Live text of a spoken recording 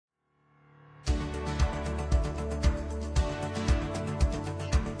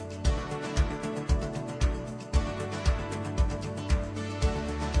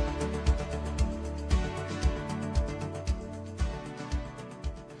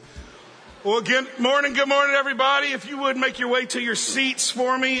Well, good morning, everybody. If you would make your way to your seats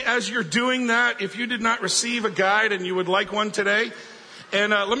for me as you're doing that. If you did not receive a guide and you would like one today.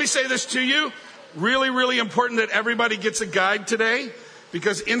 And let me say this to you. Really, really important that everybody gets a guide today,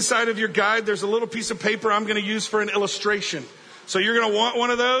 because inside of your guide, there's a little piece of paper I'm going to use for an illustration. So you're going to want one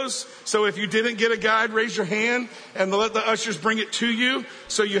of those. So if you didn't get a guide, raise your hand and let the ushers bring it to you.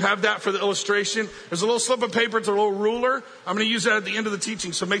 So you have that for the illustration. There's a little slip of paper. It's a little ruler. I'm going to use that at the end of the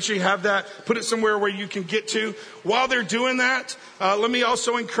teaching. So make sure you have that. Put it somewhere where you can get to. While they're doing that, let me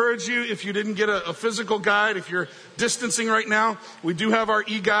also encourage you, if you didn't get a physical guide, if you're distancing right now, we do have our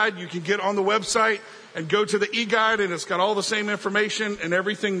e-guide. You can get on the website and go to the e-guide, and it's got all the same information and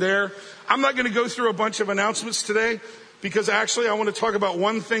everything there. I'm not going to go through a bunch of announcements today, because actually I want to talk about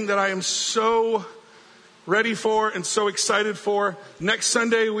one thing that I am so ready for and so excited for. Next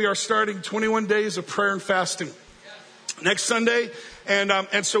Sunday, we are starting 21 days of prayer and fasting. Next Sunday.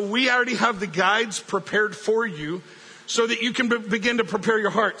 And so we already have the guides prepared for you so that you can begin to prepare your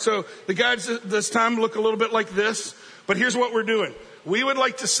heart. So the guides this time look a little bit like this, but here's what we're doing. We would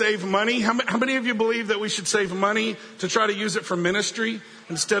like to save money. How many of you believe that we should save money to try to use it for ministry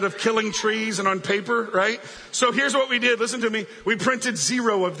instead of killing trees and on paper, right? So here's what we did. Listen to me. We printed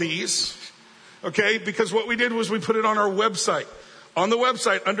 0 of these, okay? Because what we did was we put it on our website. On the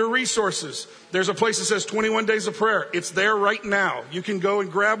website, under resources, there's a place that says 21 Days of Prayer. It's there right now. You can go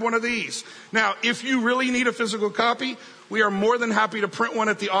and grab one of these. Now, if you really need a physical copy, we are more than happy to print one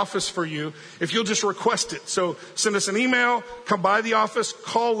at the office for you if you'll just request it. So send us an email, come by the office,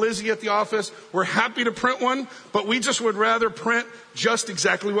 call Lizzie at the office. We're happy to print one, but we just would rather print just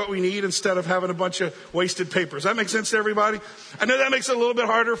exactly what we need instead of having a bunch of wasted papers. That makes sense to everybody? I know that makes it a little bit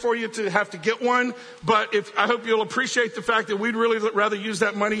harder for you to have to get one, but I hope you'll appreciate the fact that we'd really rather use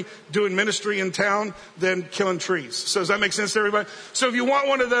that money doing ministry in town than killing trees. So does that make sense to everybody? So if you want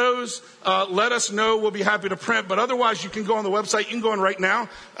one of those, let us know. We'll be happy to print, but otherwise you can go on the website. You can go on right now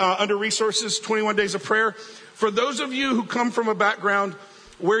under resources, 21 Days of Prayer. For those of you who come from a background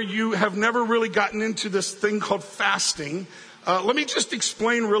where you have never really gotten into this thing called fasting, let me just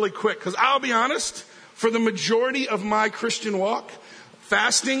explain really quick, because I'll be honest, for the majority of my Christian walk,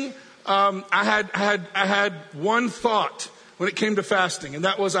 fasting, I had one thought when it came to fasting, and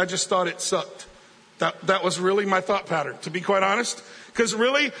that was I just thought it sucked. That was really my thought pattern, to be quite honest. Because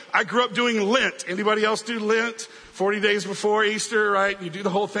really, I grew up doing Lent. Anybody else do Lent? 40 days before Easter, right? You do the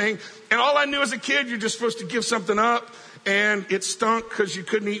whole thing. And all I knew as a kid, you're just supposed to give something up, and it stunk because you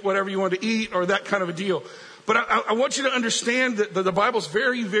couldn't eat whatever you wanted to eat, or that kind of a deal. But I want you to understand that the Bible's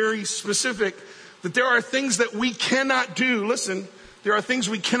very, very specific, that there are things that we cannot do. Listen, there are things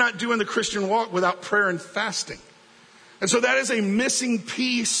we cannot do in the Christian walk without prayer and fasting. And so that is a missing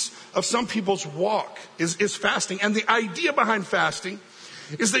piece of some people's walk, is fasting. And the idea behind fasting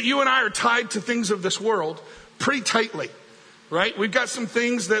is that you and I are tied to things of this world pretty tightly, right? We've got some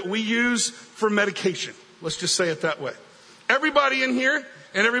things that we use for medication. Let's just say it that way. Everybody in here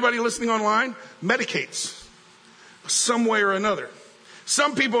and everybody listening online medicates some way or another.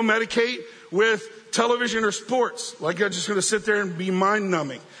 Some people medicate with television or sports, like I'm just going to sit there and be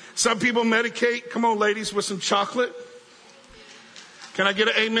mind-numbing. Some people medicate, come on ladies, with some chocolate. Can I get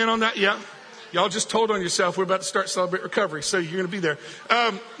an amen on that? Yeah. Y'all just told on yourself. We're about to start Celebrate Recovery, so you're going to be there.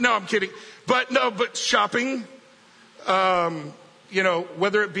 No, I'm kidding. But shopping,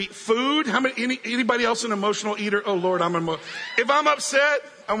 whether it be food. Anybody else an emotional eater? Oh Lord, if I'm upset,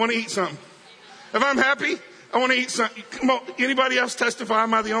 I want to eat something. If I'm happy, I want to eat something. Come on, anybody else testify?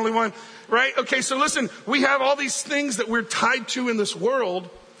 Am I the only one? Right? Okay, so listen, we have all these things that we're tied to in this world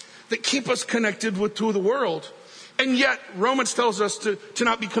that keep us connected to the world. And yet, Romans tells us to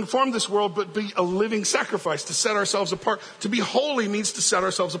not be conformed to this world, but be a living sacrifice, to set ourselves apart. To be holy means to set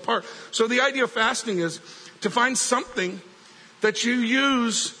ourselves apart. So the idea of fasting is to find something that you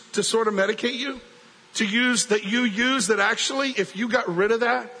use to sort of medicate you, that actually, if you got rid of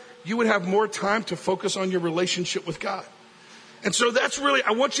that, you would have more time to focus on your relationship with God. And so that's really,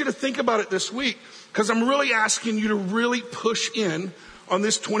 I want you to think about it this week, because I'm really asking you to really push in on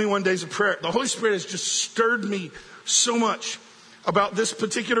this 21 days of prayer. The Holy Spirit has just stirred me so much about this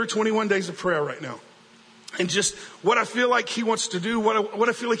particular 21 days of prayer right now. And just what I feel like He wants to do, what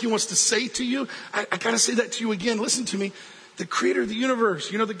I feel like He wants to say to you. I got to say that to you again. Listen to me. The creator of the universe,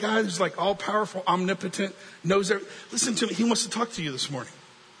 the guy who's like all powerful, omnipotent, knows everything. Listen to me. He wants to talk to you this morning.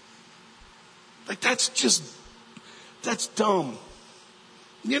 Like that's dumb.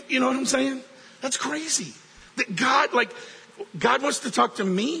 You know what I'm saying? That's crazy. That God wants to talk to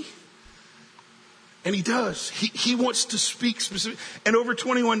me. And He does. He wants to speak specific. And over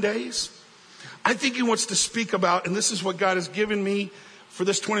 21 days, I think He wants to speak about, and this is what God has given me for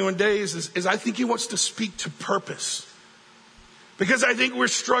this 21 days is I think he wants to speak to purpose. Because I think we're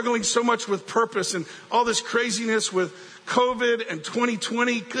struggling so much with purpose and all this craziness with COVID and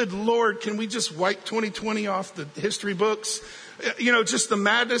 2020. Good Lord, can we just wipe 2020 off the history books? You know, just the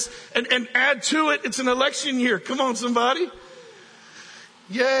madness. And add to it, it's an election year. Come on, somebody.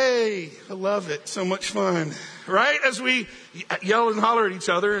 Yay. I love it. So much fun. Right? As we yell and holler at each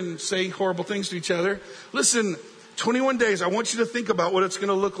other and say horrible things to each other. Listen, 21 days, I want you to think about what it's going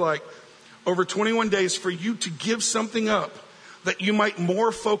to look like over 21 days for you to give something up that you might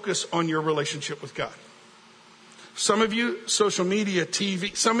more focus on your relationship with God. Some of you, social media,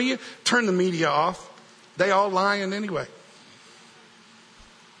 TV. Some of you, turn the media off. They all lying anyway.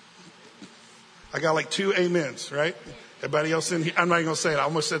 I got like 2 amens, right? Everybody else in here, I'm not even going to say it. I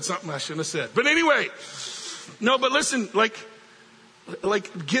almost said something I shouldn't have said. But anyway, no, but listen,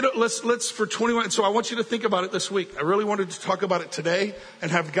 let's for 21. So I want you to think about it this week. I really wanted to talk about it today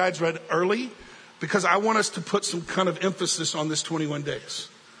and have guides read early because I want us to put some kind of emphasis on this 21 days.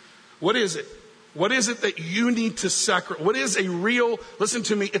 What is it? What is it that you need to sacrifice? What is a real, listen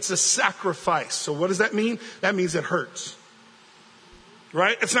to me, it's a sacrifice. So what does that mean? That means it hurts.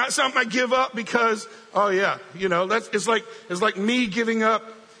 Right? It's not something I give up because, oh yeah, you know, it's like me giving up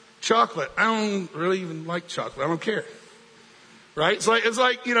chocolate. I don't really even like chocolate. I don't care. Right? It's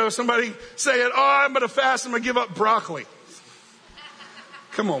like, you know, somebody saying, oh, I'm going to fast. I'm going to give up broccoli.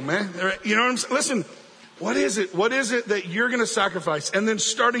 Come on, man. You know what I'm saying? Listen, what is it? What is it that you're going to sacrifice? And then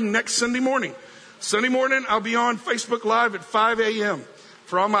starting next Sunday morning, I'll be on Facebook Live at 5 a.m.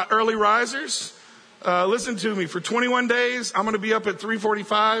 For all my early risers. Listen to me. For 21 days, I'm going to be up at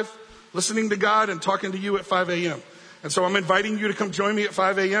 3:45, listening to God and talking to you at 5 a.m. And so I'm inviting you to come join me at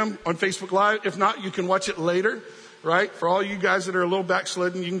 5 a.m. on Facebook Live. If not, you can watch it later, right? For all you guys that are a little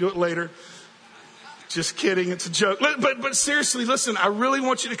backslidden, you can do it later. Just kidding. It's a joke. But seriously, listen, I really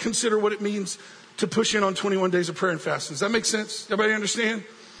want you to consider what it means to push in on 21 days of prayer and fasting. Does that make sense? Everybody understand?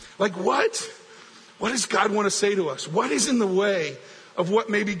 Like what? What does God want to say to us? What is in the way of what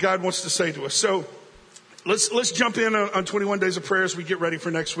maybe God wants to say to us? So let's jump in on 21 days of prayer as we get ready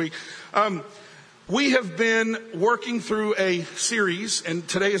for next week. We have been working through a series, and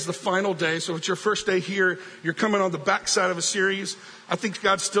today is the final day. So if it's your first day here, you're coming on the backside of a series. I think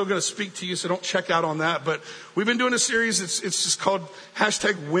God's still going to speak to you, so don't check out on that. But we've been doing a series. It's just called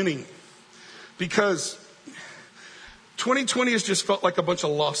 #winning, because 2020 has just felt like a bunch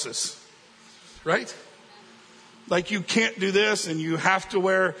of losses, right? Like you can't do this and you have to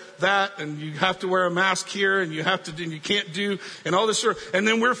wear that and you have to wear a mask here and you have to do and you can't do and all this sort of, and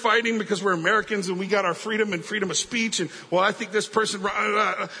then we're fighting because we're Americans and we got our freedom and freedom of speech and well, I think this person,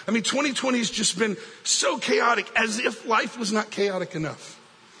 I mean, 2020 has just been so chaotic as if life was not chaotic enough.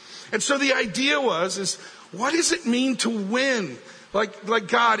 And so the idea is what does it mean to win like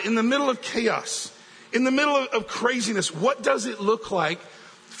God in the middle of chaos, in the middle of craziness? What does it look like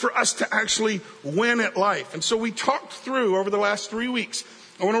for us to actually win at life? And so we talked through over the last 3 weeks.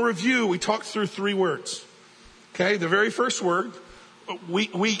 I want to review. We talked through 3 words. Okay. The very first word,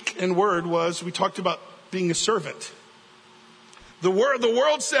 week and word was, we talked about being a servant. The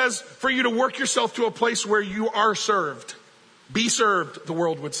world says for you to work yourself to a place where you are served. Be served, the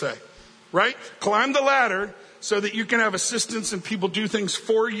world would say, right? Climb the ladder so that you can have assistance and people do things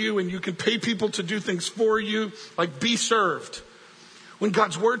for you and you can pay people to do things for you. Like be served. When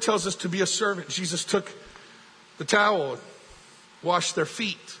God's word tells us to be a servant, Jesus took the towel and washed their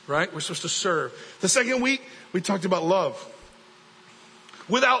feet, right? We're supposed to serve. The second week, we talked about love.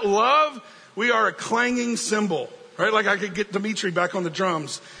 Without love, we are a clanging cymbal, right? Like I could get Dimitri back on the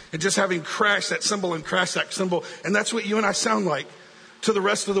drums and just have him crash that cymbal and crash that cymbal. And that's what you and I sound like to the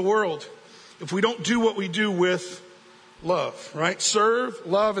rest of the world if we don't do what we do with love, right? Serve,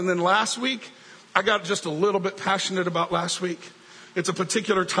 love. And then last week, I got just a little bit passionate about last week. It's a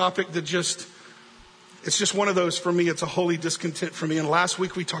particular topic that it's just one of those for me. It's a holy discontent for me. And last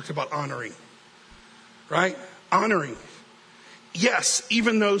week we talked about honoring, right? Honoring. Yes,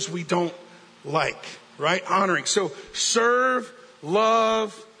 even those we don't like, right? Honoring. So serve,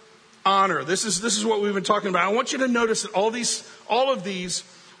 love, honor. This is what we've been talking about. I want you to notice that all of these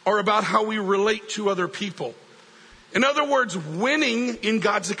are about how we relate to other people. In other words, winning in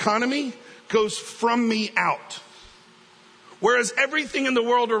God's economy goes from me out. Whereas everything in the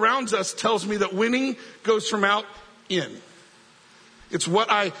world around us tells me that winning goes from out in. It's what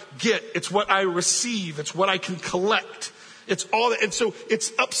I get. It's what I receive. It's what I can collect. It's all that. And so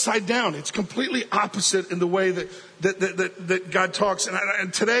it's upside down. It's completely opposite in the way that God talks.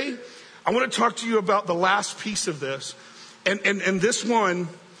 And today I want to talk to you about the last piece of this. And this one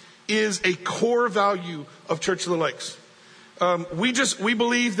is a core value of Church of the Lakes. We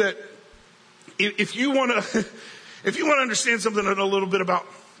believe that if you want to, if you want to understand something a little bit about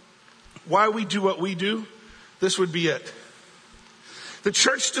why we do what we do, this would be it. The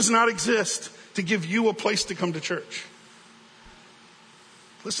church does not exist to give you a place to come to church.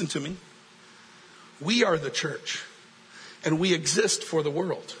 Listen to me. We are the church, and we exist for the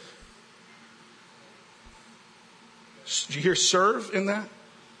world. Do you hear serve in that?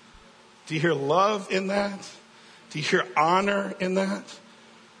 Do you hear love in that? Do you hear honor in that?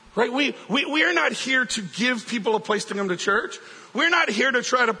 Right? We are not here to give people a place to come to church. We're not here to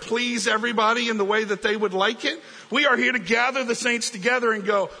try to please everybody in the way that they would like it. We are here to gather the saints together and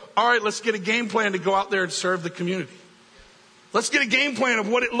go, all right, let's get a game plan to go out there and serve the community. Let's get a game plan of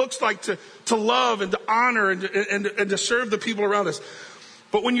what it looks like to love and to honor and to serve the people around us.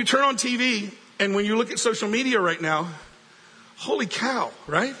 But when you turn on TV and when you look at social media right now, holy cow,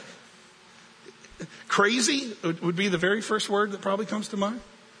 right? Crazy would be the very first word that probably comes to mind.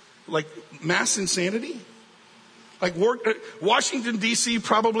 Like mass insanity. Like Washington, D.C.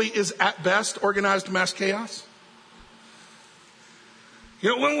 probably is at best organized mass chaos.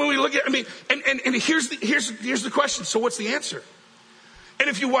 You know, when we look at, and here's the question. So what's the answer? And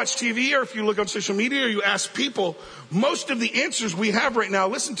if you watch TV or if you look on social media or you ask people, most of the answers we have right now,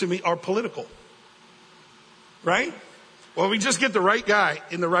 listen to me, are political. Right? Well, we just get the right guy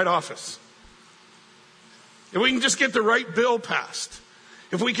in the right office. If we can just get the right bill passed.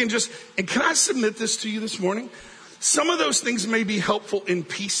 If we can just, and can I submit this to you this morning? Some of those things may be helpful in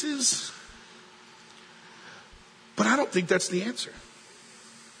pieces, but I don't think that's the answer.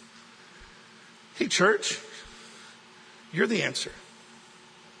 Hey, church, you're the answer.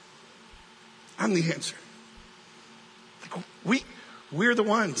 I'm the answer. Like we're the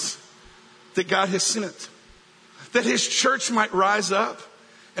ones that God has sent, that his church might rise up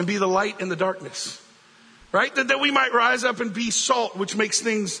and be the light in the darkness. Right? That we might rise up and be salt, which makes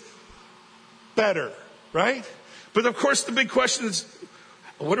things better. Right? But of course, the big question is,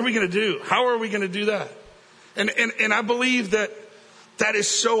 what are we going to do? How are we going to do that? And I believe that is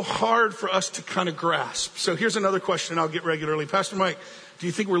so hard for us to kind of grasp. So here's another question I'll get regularly. Pastor Mike, do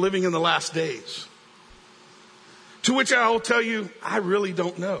you think we're living in the last days? To which I'll tell you, I really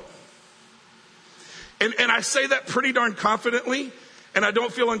don't know. And I say that pretty darn confidently. And I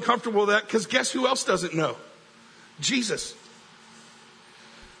don't feel uncomfortable with that because guess who else doesn't know? Jesus.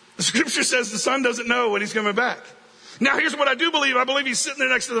 The scripture says the son doesn't know when he's coming back. Now here's what I do believe. I believe he's sitting there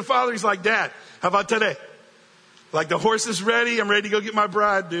next to the father. He's like, Dad, how about today? Like the horse is ready. I'm ready to go get my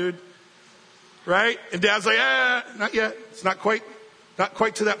bride, dude. Right? And Dad's like, not yet. It's not quite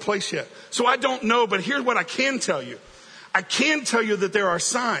to that place yet. So I don't know, but here's what I can tell you. I can tell you that there are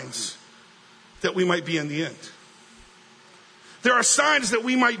signs that we might be in the end. There are signs that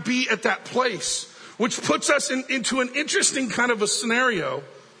we might be at that place, which puts us into an interesting kind of a scenario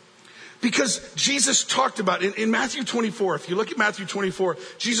because Jesus talked about it in Matthew 24. If you look at Matthew 24,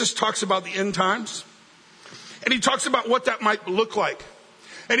 Jesus talks about the end times and he talks about what that might look like.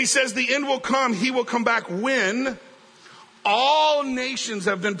 And he says the end will come. He will come back when all nations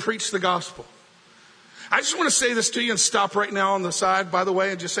have been preached the gospel. I just want to say this to you and stop right now on the side, by the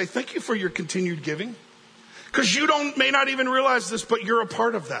way, and just say thank you for your continued giving. Because you may not even realize this, but you're a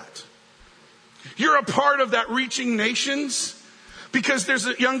part of that. You're a part of that reaching nations because there's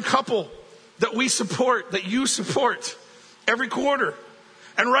a young couple that we support, that you support every quarter.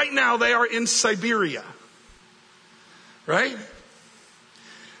 And right now they are in Siberia. Right?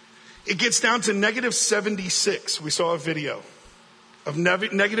 It gets down to negative 76. We saw a video of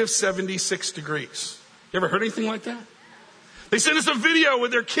negative 76 degrees. You ever heard anything like that? They sent us a video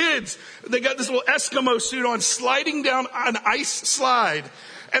with their kids. They got this little Eskimo suit on, sliding down an ice slide.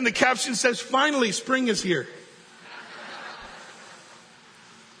 And the caption says, finally, spring is here.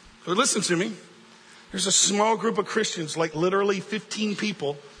 But listen to me. There's a small group of Christians, like literally 15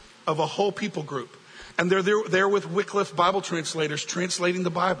 people of a whole people group. And they're there with Wycliffe Bible translators translating the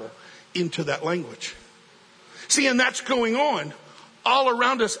Bible into that language. See, and that's going on all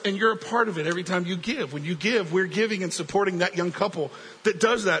around us, and you're a part of it every time you give. When you give, we're giving and supporting that young couple that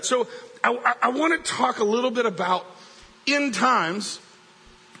does that. So I want to talk a little bit about end times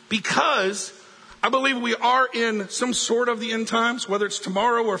because I believe we are in some sort of the end times, whether it's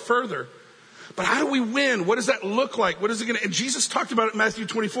tomorrow or further. But how do we win? What does that look like? What is it going to? And Jesus talked about it in Matthew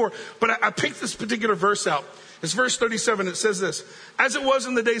 24. But I picked this particular verse out. It's verse 37. It says this: as it was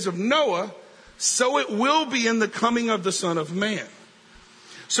in the days of Noah, so it will be in the coming of the Son of Man.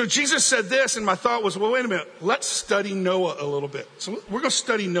 So Jesus said this, and my thought was, well, wait a minute. Let's study Noah a little bit. So we're going to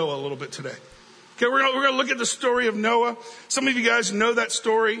study Noah a little bit today. Okay, we're going to look at the story of Noah. Some of you guys know that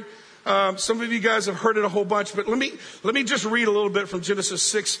story. Some of you guys have heard it a whole bunch, but let me just read a little bit from Genesis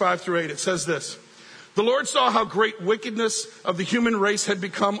 6, 5 through 8. It says this: the Lord saw how great wickedness of the human race had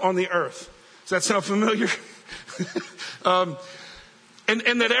become on the earth. Does that sound familiar?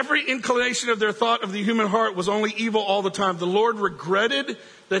 And that every inclination of their thought of the human heart was only evil all the time. The Lord regretted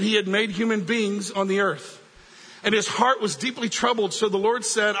that he had made human beings on the earth, and his heart was deeply troubled. So the Lord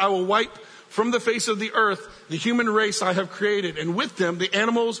said, I will wipe from the face of the earth the human race I have created, and with them the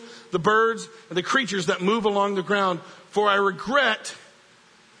animals, the birds, and the creatures that move along the ground, for I regret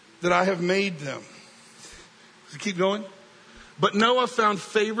that I have made them. Does it keep going? But Noah found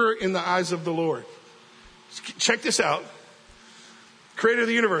favor in the eyes of the Lord. Check this out. Creator of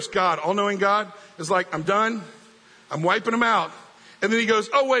the universe, God, all-knowing God, is like, I'm done. I'm wiping them out. And then he goes,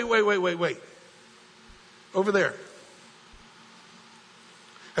 oh, wait. Over there.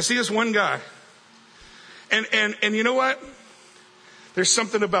 I see this one guy. And you know what? There's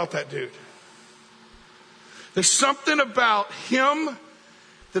something about that dude. There's something about him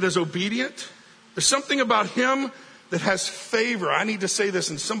that is obedient. There's something about him that has favor. I need to say this,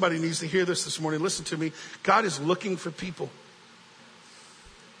 and somebody needs to hear this morning. Listen to me. God is looking for people.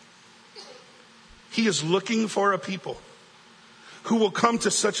 He is looking for a people who will come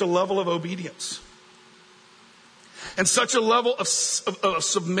to such a level of obedience and such a level of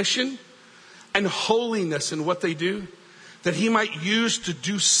submission and holiness in what they do that he might use to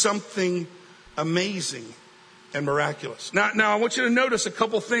do something amazing and miraculous. Now I want you to notice a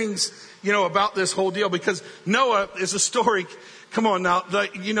couple things, about this whole deal, because Noah is a story. Come on now,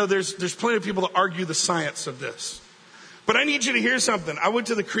 there's plenty of people that argue the science of this. But I need you to hear something. I went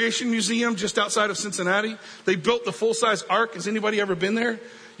to the Creation Museum just outside of Cincinnati. They built the full-size ark. Has anybody ever been there?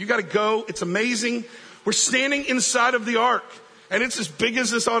 You got to go. It's amazing. We're standing inside of the ark, and it's as big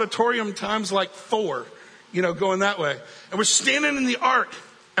as this auditorium times like 4, going that way. And we're standing in the ark,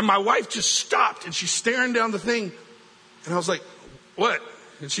 and my wife just stopped, and she's staring down the thing. And I was like, what?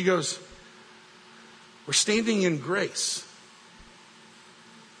 And she goes, we're standing in grace.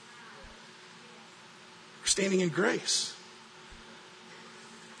 We're standing in grace.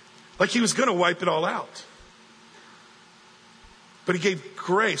 Like he was going to wipe it all out. But he gave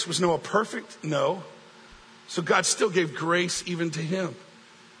grace. Was Noah perfect? No. So God still gave grace even to him.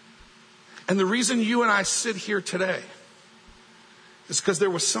 And the reason you and I sit here today is because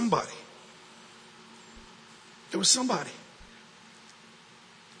there was somebody. There was somebody.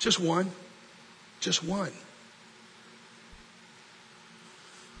 Just one. Just one.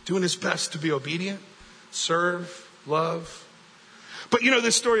 Doing his best to be obedient, serve, love. But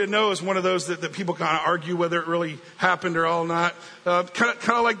this story of Noah is one of those that people kind of argue whether it really happened or all not. Kind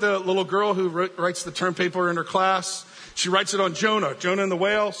of like the little girl who writes the term paper in her class. She writes it on Jonah. Jonah and the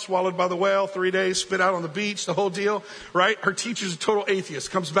whale, swallowed by the whale, 3 days, spit out on the beach, the whole deal, right? Her teacher's a total atheist.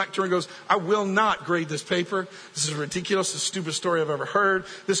 Comes back to her and goes, I will not grade this paper. This is ridiculous. The stupidest story I've ever heard.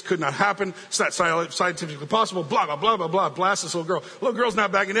 This could not happen. It's not scientifically possible. Blah, blah, blah, blah, blah. Blast this little girl. Little girl's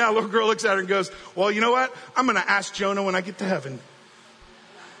not backing down. Little girl looks at her and goes, well, you know what? I'm going to ask Jonah when I get to heaven.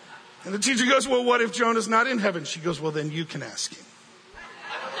 And the teacher goes, well, what if Jonah's not in heaven? She goes, well, then you can ask him.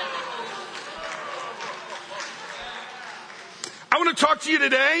 I want to talk to you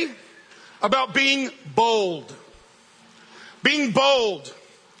today about being bold. Being bold.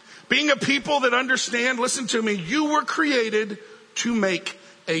 Being a people that understand, listen to me, you were created to make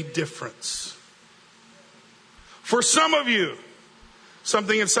a difference. For some of you,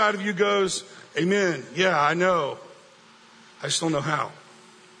 something inside of you goes, amen, yeah, I know. I just don't know how.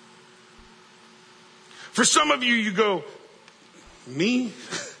 For some of you, you go, me?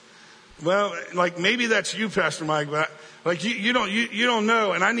 Well, like maybe that's you, Pastor Mike, but like you don't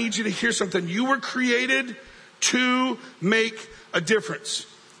know. And I need you to hear something. You were created to make a difference.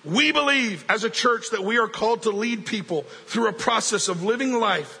 We believe as a church that we are called to lead people through a process of living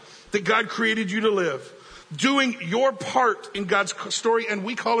life that God created you to live. Doing your part in God's story, and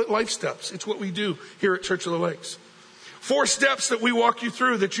we call it Life Steps. It's what we do here at Church of the Lakes. 4 steps that we walk you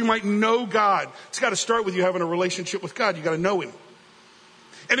through that you might know God. It's got to start with you having a relationship with God. You got to know him.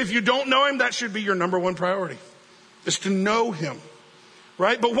 And if you don't know him, that should be your number one priority, is to know him,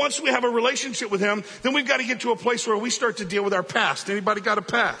 right? But once we have a relationship with him, then we've got to get to a place where we start to deal with our past. Anybody got a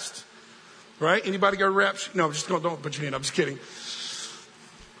past, right? Anybody got a rap? No, just don't put your hand up. I'm just kidding.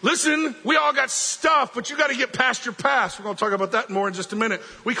 Listen, we all got stuff, but you got to get past your past. We're going to talk about that more in just a minute.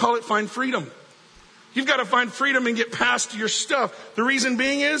 We call it find freedom. You've got to find freedom and get past your stuff. The reason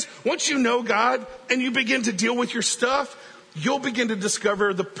being is, once you know God and you begin to deal with your stuff, you'll begin to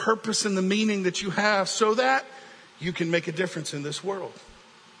discover the purpose and the meaning that you have so that you can make a difference in this world.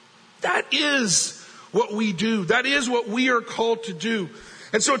 That is what we do. That is what we are called to do.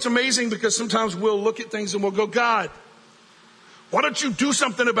 And so it's amazing because sometimes we'll look at things and we'll go, God, why don't you do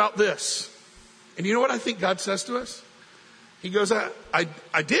something about this? And you know what I think God says to us? He goes, I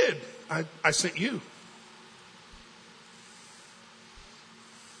did. I sent you.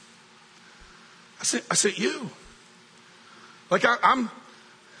 I sent you. Like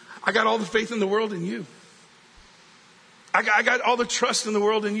I got all the faith in the world in you. I got all the trust in the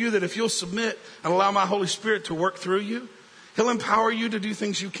world in you that if you'll submit and allow my Holy Spirit to work through you, He'll empower you to do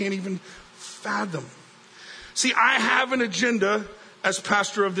things you can't even fathom. See, I have an agenda as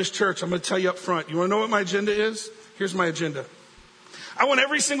pastor of this church. I'm going to tell you up front. You want to know what my agenda is? Here's my agenda. I want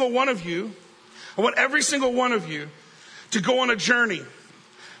every single one of you to go on a journey.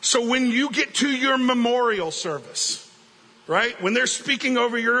 So when you get to your memorial service, right? When they're speaking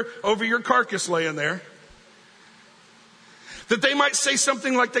over your carcass laying there, that they might say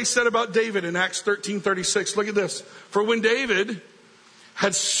something like they said about David in Acts 13:36. Look at this. For when David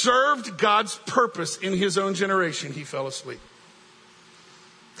had served God's purpose in his own generation, he fell asleep.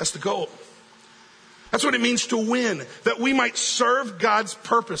 That's the goal. That's what it means to win, that we might serve God's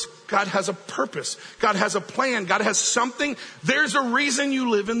purpose. God has a purpose. God has a plan. God has something. There's a reason you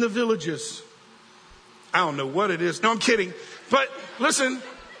live in the villages. I don't know what it is. No, I'm kidding. But listen,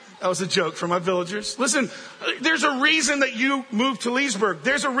 that was a joke for my villagers. Listen, there's a reason that you moved to Leesburg.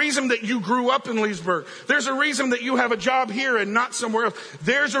 There's a reason that you grew up in Leesburg. There's a reason that you have a job here and not somewhere else.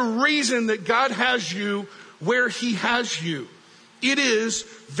 There's a reason that God has you where He has you. It is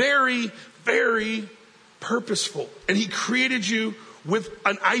very, very purposeful. And He created you with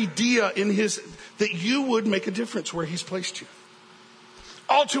an idea in that you would make a difference where He's placed you.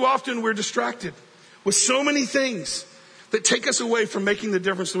 All too often we're distracted with so many things that take us away from making the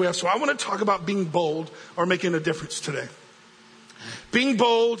difference that we have. So I want to talk about being bold or making a difference today. Being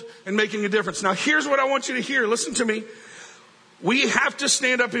bold and making a difference. Now here's what I want you to hear. Listen to me. We have to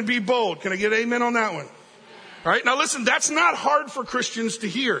stand up and be bold. Can I get amen on that one? All right. Now listen, that's not hard for Christians to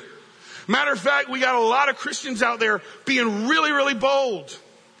hear. Matter of fact, we got a lot of Christians out there being really, really bold.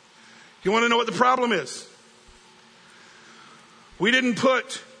 You want to know what the problem is? We didn't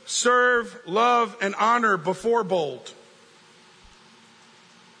put serve, love, and honor before bold.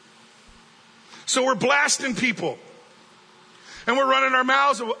 So we're blasting people. And we're running our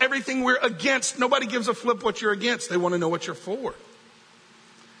mouths of everything we're against. Nobody gives a flip what you're against. They want to know what you're for.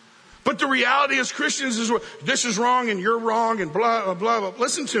 But the reality as Christians is this is wrong and you're wrong and blah, blah, blah, blah.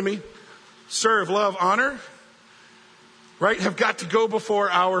 Listen to me. Serve, love, honor, right, have got to go before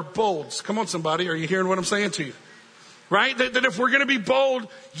our bolds. Come on, somebody. Are you hearing what I'm saying to you? Right? That if we're going to be bold,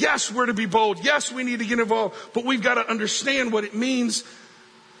 yes, we're to be bold. Yes, we need to get involved. But we've got to understand what it means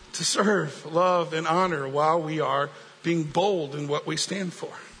to serve, love, and honor while we are being bold in what we stand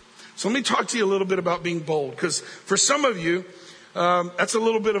for. So let me talk to you a little bit about being bold. Because for some of you, that's a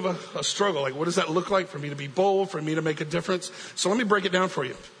little bit of a struggle. Like, what does that look like for me to be bold, for me to make a difference? So let me break it down for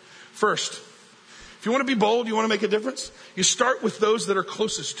you. First, if you want to be bold, you want to make a difference, you start with those that are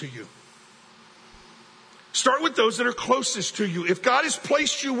closest to you. Start with those that are closest to you. If God has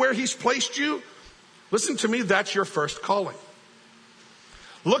placed you where He's placed you, listen to me, that's your first calling.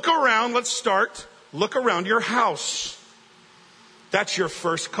 Look around, let's start. Look around your house. That's your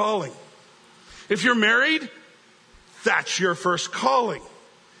first calling. If you're married, that's your first calling.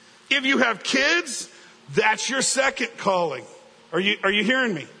 If you have kids, that's your second calling. Are you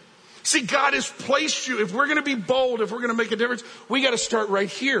hearing me? See, God has placed you. If we're going to be bold, if we're going to make a difference, we got to start right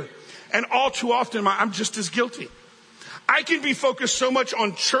here. And all too often, I'm just as guilty. I can be focused so much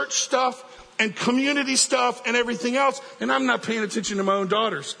on church stuff and community stuff and everything else, and I'm not paying attention to my own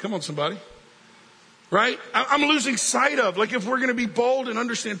daughters. Come on, somebody. Right? I'm losing sight of, like, if we're going to be bold and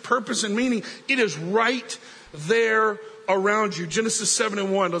understand purpose and meaning, it is right there around you. Genesis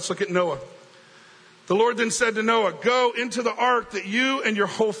 7:1. Let's look at Noah. The Lord then said to Noah, go into the ark that you and your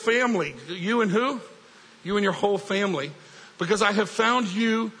whole family. You and who? You and your whole family. Because I have found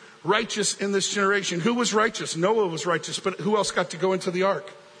you righteous in this generation. Who was righteous? Noah was righteous. But who else got to go into the ark?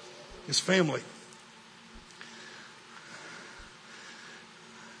 His family.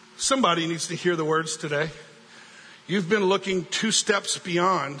 Somebody needs to hear the words today. You've been looking 2 steps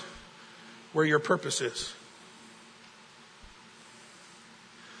beyond where your purpose is.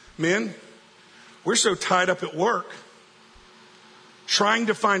 Men, we're so tied up at work, trying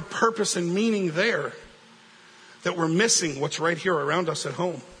to find purpose and meaning there, that we're missing what's right here around us at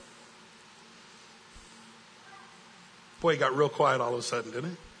home. Boy, it got real quiet all of a sudden,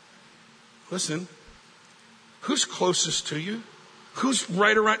 didn't it? Listen, who's closest to you? Who's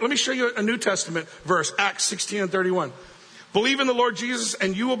right around? Let me show you a New Testament verse, Acts 16:31. Believe in the Lord Jesus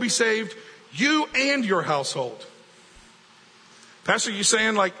and you will be saved, you and your household. Pastor, you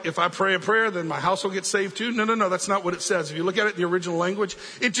saying like if I pray a prayer, then my house will get saved too? No. That's not what it says. If you look at it in the original language,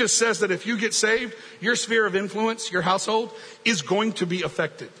 it just says that if you get saved, your sphere of influence, your household, is going to be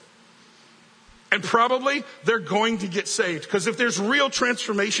affected. And probably they're going to get saved. Because if there's real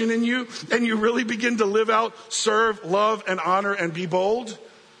transformation in you and you really begin to live out, serve, love, and honor and be bold,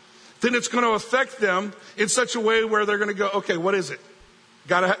 then it's going to affect them in such a way where they're going to go, okay, what is it?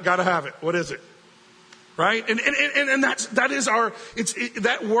 Gotta have it. What is it? Right? And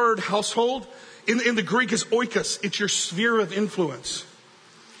that word household in the Greek is oikos. It's your sphere of influence.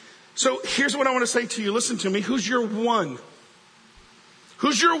 So here's what I want to say to you. Listen to me. Who's your one?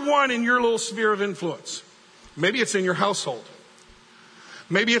 Who's your one in your little sphere of influence? Maybe it's in your household.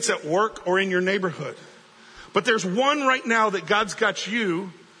 Maybe it's at work or in your neighborhood. But there's one right now that God's got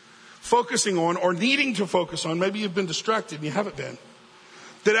you focusing on or needing to focus on. Maybe you've been distracted and you haven't been.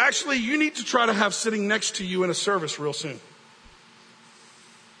 That actually you need to try to have sitting next to you in a service real soon.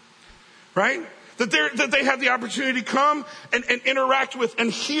 Right? That they have the opportunity to come and interact with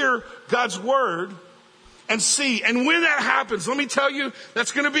and hear God's word and see. And when that happens, let me tell you,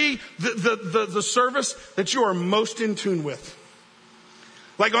 that's going to be the service that you are most in tune with.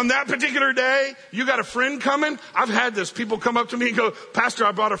 Like on that particular day, you got a friend coming. I've had this. People come up to me and go, Pastor,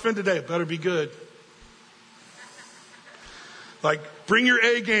 I brought a friend today. It better be good. Like, bring your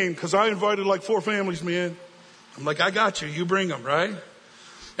A game, because I invited like 4 families, man. I'm like, I got you. You bring them, right?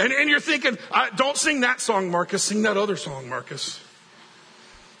 And you're thinking, don't sing that song, Marcus. Sing that other song, Marcus.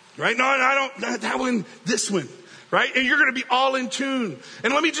 Right? No, I don't. That one, this one. Right? And you're going to be all in tune.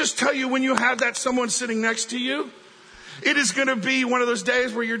 And let me just tell you, when you have that someone sitting next to you, it is going to be one of those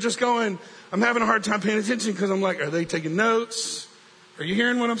days where you're just going, I'm having a hard time paying attention because I'm like, are they taking notes? Are you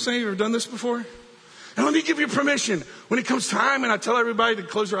hearing what I'm saying? You've ever done this before? And let me give you permission. When it comes time and I tell everybody to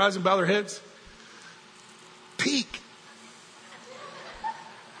close their eyes and bow their heads, peek.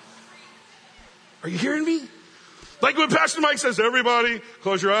 Are you hearing me? Like when Pastor Mike says, everybody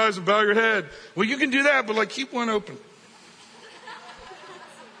close your eyes and bow your head. Well, you can do that, but like keep one open.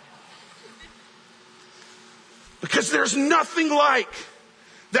 Because there's nothing like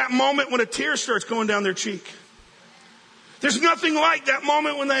that moment when a tear starts going down their cheek. There's nothing like that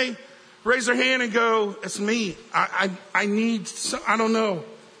moment when they raise their hand and go, it's me. I need, I don't know.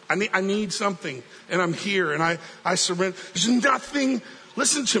 I need something and I'm here and I surrender. There's nothing.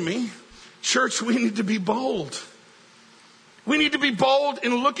 Listen to me. Church, we need to be bold. We need to be bold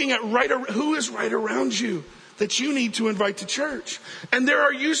in looking at who is right around you that you need to invite to church. And there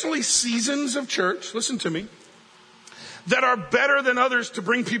are usually seasons of church, listen to me, that are better than others to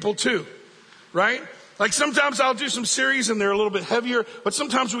bring people to, right? Like sometimes I'll do some series and they're a little bit heavier, but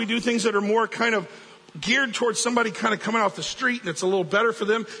sometimes we do things that are more kind of geared towards somebody kind of coming off the street and it's a little better for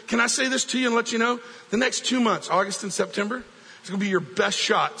them. Can I say this to you and let you know? The next 2 months, August and September, it's going to be your best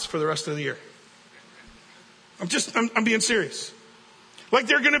shots for the rest of the year. I'm being serious. Like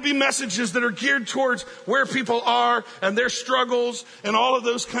there are going to be messages that are geared towards where people are and their struggles and all of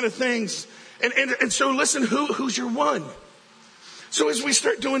those kind of things. And so listen, who's your one? So as we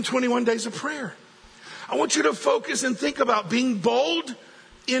start doing 21 days of prayer, I want you to focus and think about being bold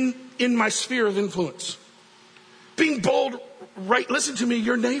in my sphere of influence. Being bold, right? Listen to me,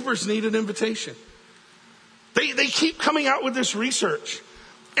 your neighbors need an invitation. They keep coming out with this research.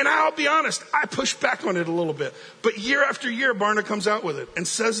 And I'll be honest, I push back on it a little bit. But year after year, Barna comes out with it and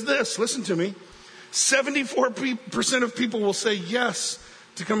says this, listen to me, 74% of people will say yes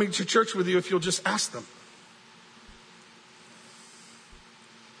to coming to church with you if you'll just ask them.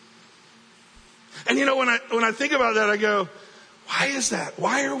 And you know, when I think about that, I go, why is that?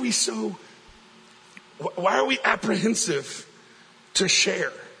 Why are we apprehensive to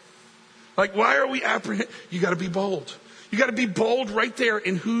share? Like, why are we apprehensive? You got to be bold. You got to be bold right there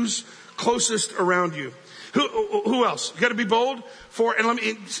in who's closest around you. Who else? You got to be bold for, and let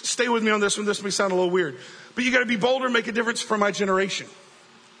me stay with me on this one. This may sound a little weird, but you got to be bold or make a difference for my generation.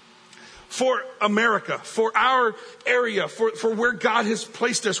 For America, for our area, for where God has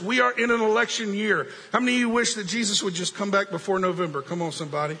placed us. We are in an election year. How many of you wish that Jesus would just come back before November? Come on,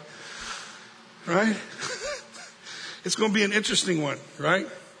 somebody. Right? It's going to be an interesting one, right?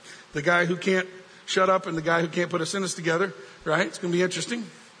 The guy who can't shut up and the guy who can't put a sentence together, right? It's going to be interesting.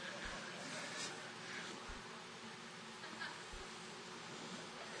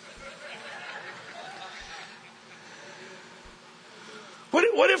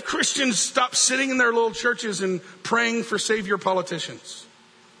 What if Christians stop sitting in their little churches and praying for savior politicians?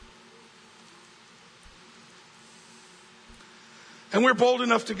 And we're bold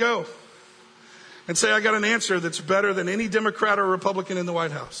enough to go and say, I got an answer that's better than any Democrat or Republican in the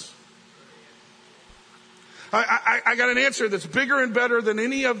White House. I got an answer that's bigger and better than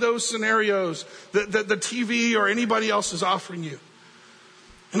any of those scenarios that the TV or anybody else is offering you.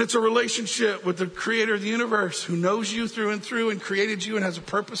 And it's a relationship with the creator of the universe who knows you through and through and created you and has a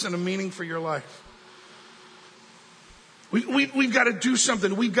purpose and a meaning for your life. We've got to do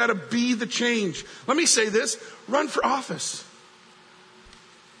something. We've got to be the change. Let me say this. Run for office.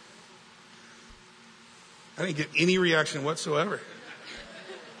 I didn't get any reaction whatsoever.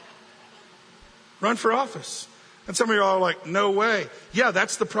 Run for office. And some of you are like, no way. Yeah,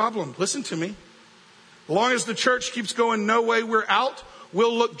 that's the problem. Listen to me. As long as the church keeps going, no way, we're out,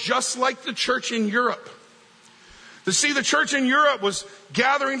 we'll look just like the church in Europe. To see, the church in Europe was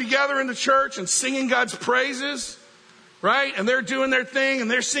gathering together in the church and singing God's praises, right? And they're doing their thing and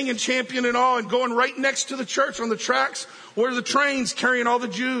they're singing Champion and all and going right next to the church on the tracks where the trains carrying all the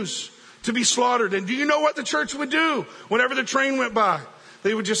Jews to be slaughtered. And do you know what the church would do whenever the train went by?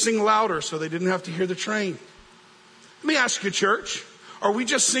 They would just sing louder so they didn't have to hear the train. Let me ask you, church, are we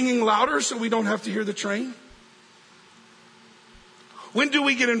just singing louder so we don't have to hear the train? When do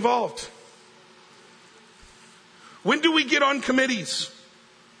we get involved? When do we get on committees?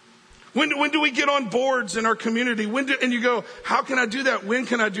 When do we get on boards in our community? And you go, how can I do that? When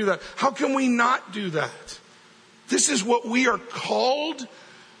can I do that? How can we not do that? This is what we are called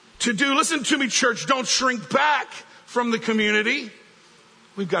to do. Listen to me, church. Don't shrink back from the community.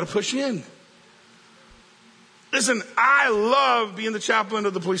 We've got to push in. Listen, I love being the chaplain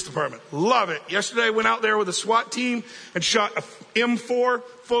of the police department. Love it. Yesterday I went out there with a SWAT team and shot a M4,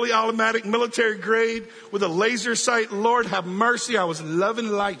 fully automatic, military grade with a laser sight. Lord have mercy, I was loving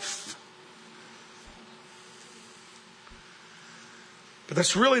life. But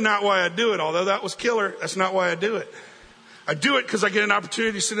that's really not why I do it. Although that was killer, that's not why I do it. I do it because I get an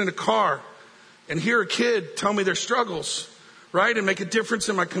opportunity to sit in a car and hear a kid tell me their struggles, right? And make a difference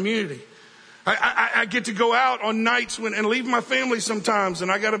in my community. I get to go out on nights and leave my family sometimes,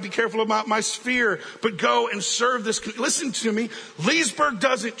 and I got to be careful about my sphere, but go and serve this. Listen to me. Leesburg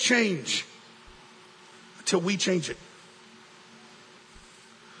doesn't change until we change it.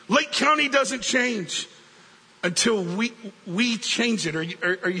 Lake County doesn't change until we change it.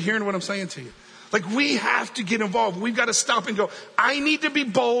 Are you hearing what I'm saying to you? Like, we have to get involved. We've got to stop and go, I need to be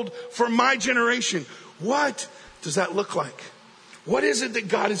bold for my generation. What does that look like? What is it that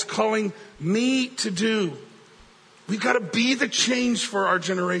God is calling me to do? We've got to be the change for our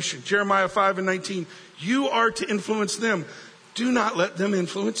generation. Jeremiah 5:19. You are to influence them. Do not let them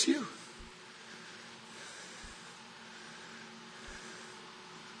influence you.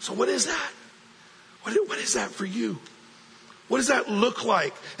 So what is that? What is that for you? What does that look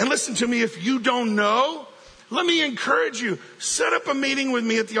like? And listen to me, if you don't know, let me encourage you. Set up a meeting with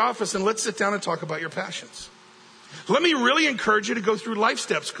me at the office and let's sit down and talk about your passions. Let me really encourage you to go through life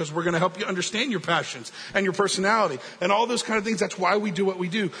steps, because we're going to help you understand your passions and your personality and all those kind of things. That's why we do what we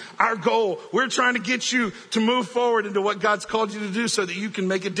do. Our goal, we're trying to get you to move forward into what God's called you to do so that you can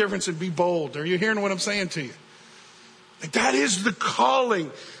make a difference and be bold. Are you hearing what I'm saying to you? Like, that is the calling.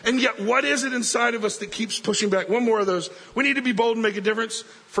 And yet, what is it inside of us that keeps pushing back? One more of those. We need to be bold and make a difference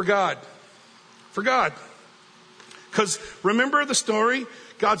for God. For God. Because remember the story?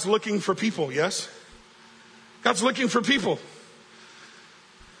 God's looking for people, yes? God's looking for people.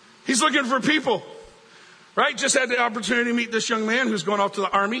 He's looking for people, right? Just had the opportunity to meet this young man who's going off to the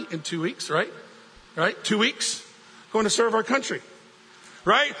army in 2 weeks, right? 2 weeks, going to serve our country,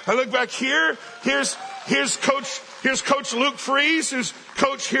 right? I look back here. Here's Coach Luke Fries, who's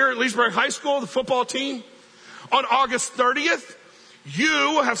coach here at Leesburg High School, the football team. On August 30th,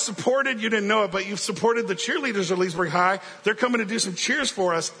 you have supported, you didn't know it, but you've supported the cheerleaders of Leesburg High. They're coming to do some cheers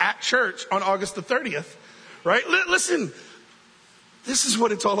for us at church on August the 30th. Right? Listen, this is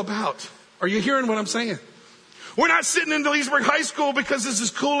what it's all about. Are you hearing what I'm saying? We're not sitting in Leesburg High School because this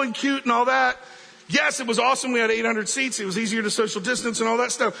is cool and cute and all that. Yes, it was awesome. We had 800 seats. It was easier to social distance and all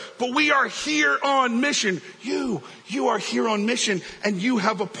that stuff. But we are here on mission. You are here on mission, and you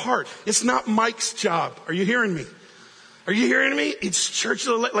have a part. It's not Mike's job. Are you hearing me? Are you hearing me? It's church.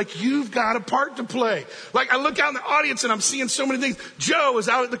 Like, you've got a part to play. Like, I look out in the audience and I'm seeing so many things. Joe is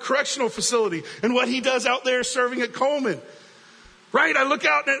out at the correctional facility and what he does out there serving at Coleman. Right? I look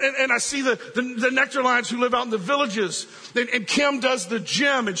out and I see the Nectar Lions who live out in the villages. And Kim does the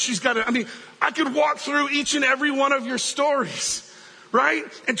gym, and she's got I could walk through each and every one of your stories. Right?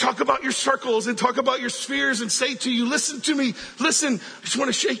 And talk about your circles and talk about your spheres and say to you, listen to me. Listen, I just want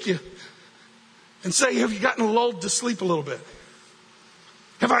to shake you. And say, have you gotten lulled to sleep a little bit?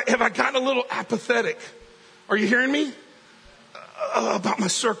 Have I gotten a little apathetic? Are you hearing me? About my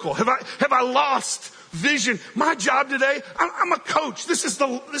circle. Have I lost vision? My job today, I'm a coach. This is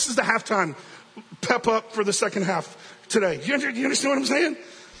the halftime pep up for the second half today. You understand what I'm saying?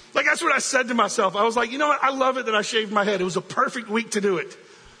 Like, that's what I said to myself. I was like, you know what? I love it that I shaved my head. It was a perfect week to do it.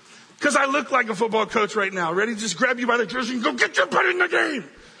 Because I look like a football coach right now, ready to just grab you by the jersey and go get your butt in the game.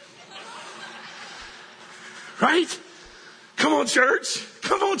 Right? Come on, church.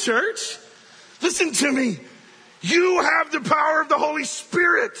 Come on, church. Listen to me. You have the power of the Holy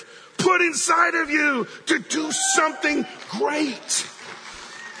Spirit put inside of you to do something great.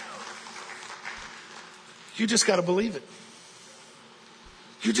 You just got to believe it.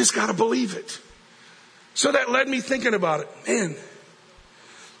 You just got to believe it. So that led me thinking about it. Man,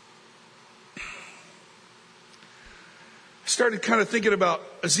 I started kind of thinking about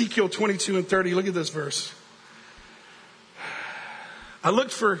Ezekiel 22 and 30. Look at this verse. I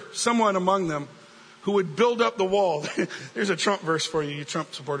looked for someone among them who would build up the wall. There's a Trump verse for you, you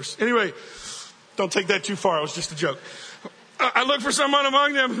Trump supporters. Anyway, don't take that too far. It was just a joke. I looked for someone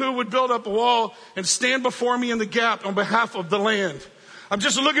among them who would build up a wall and stand before me in the gap on behalf of the land. I'm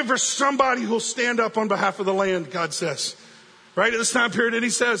just looking for somebody who'll stand up on behalf of the land, God says. Right at this time period. And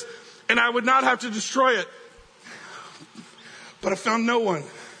he says, and I would not have to destroy it. But I found no one.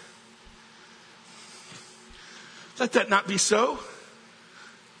 Let that not be so.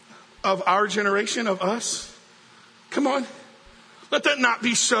 Of our generation, of us. Come on. Let that not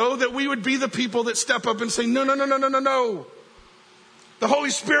be so, that we would be the people that step up and say, no, no, no, no, no, no, no. The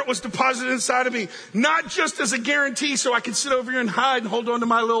Holy Spirit was deposited inside of me, not just as a guarantee so I can sit over here and hide and hold on to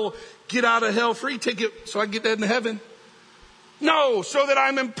my little get out of hell free ticket so I can get that in heaven. No, so that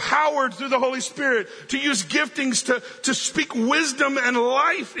I'm empowered through the Holy Spirit to use giftings to speak wisdom and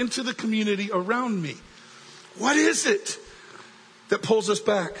life into the community around me. What is it that pulls us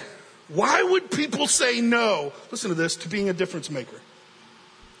back? Why would people say no, listen to this, to being a difference maker?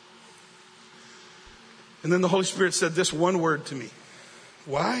 And then the Holy Spirit said this one word to me.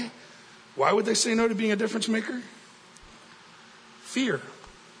 Why? Why would they say no to being a difference maker? Fear.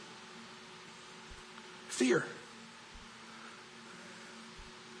 Fear.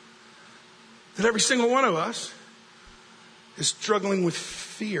 That every single one of us is struggling with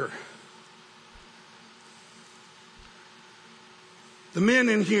fear. The men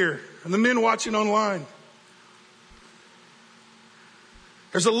in here and the men watching online.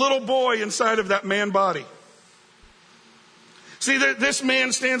 There's a little boy inside of that man body. See, this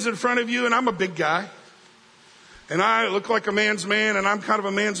man stands in front of you, and I'm a big guy. And I look like a man's man, and I'm kind of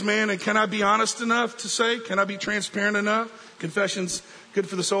a man's man. And can I be honest enough to say, can I be transparent enough? Confession's good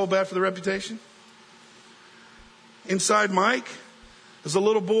for the soul, bad for the reputation. Inside Mike is a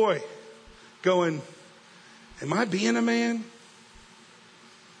little boy going, am I being a man?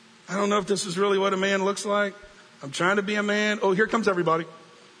 I don't know if this is really what a man looks like. I'm trying to be a man. Oh, here comes everybody.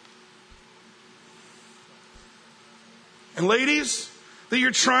 And ladies, that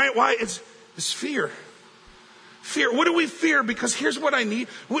you're trying, why? It's fear. Fear. What do we fear? Because here's what I need.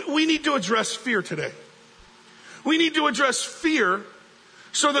 We need to address fear today. We need to address fear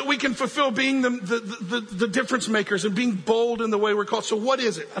so that we can fulfill being the difference makers and being bold in the way we're called. So what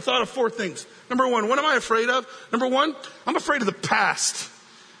is it? I thought of 4 things. Number 1, what am I afraid of? Number 1, I'm afraid of the past.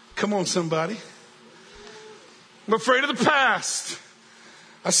 Come on, somebody. I'm afraid of the past.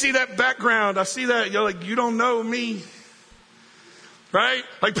 I see that background. I see that. You're like, you don't know me. Right?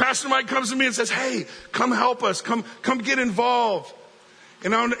 Like Pastor Mike comes to me and says, hey, come help us. Come get involved.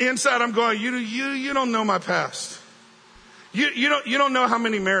 And on the inside, I'm going, you don't know my past. You don't know how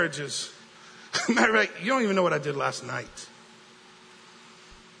many marriages. Matter of fact, you don't even know what I did last night.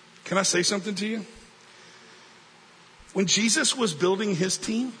 Can I say something to you? When Jesus was building his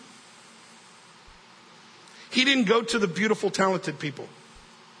team, he didn't go to the beautiful, talented people.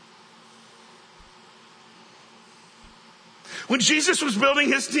 When Jesus was building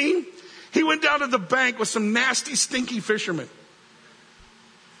his team, he went down to the bank with some nasty, stinky fishermen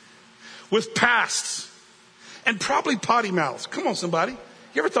with pasts and probably potty mouths. Come on, somebody.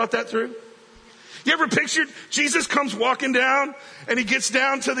 You ever thought that through? You ever pictured Jesus comes walking down and he gets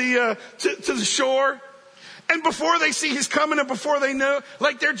down to the shore, and before they see he's coming and before they know,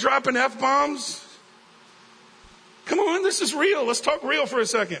 like they're dropping F-bombs? Come on, this is real. Let's talk real for a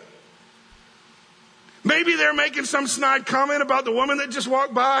second. Maybe they're making some snide comment about the woman that just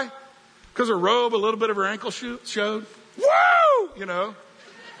walked by because her robe, a little bit of her ankle showed. Woo! You know.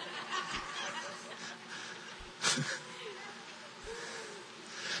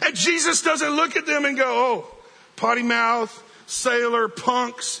 And Jesus doesn't look at them and go, oh, potty mouth, sailor,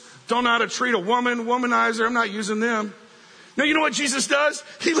 punks, don't know how to treat a woman, womanizer. I'm not using them. No, you know what Jesus does?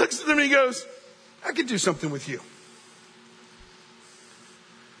 He looks at them and he goes, I could do something with you.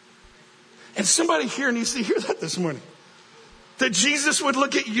 And somebody here needs to hear that this morning. that Jesus would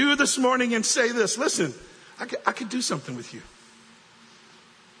look at you this morning and say this, listen, I could do something with you.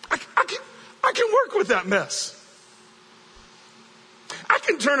 I can work with that mess. I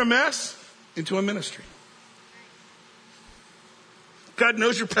can turn a mess into a ministry. God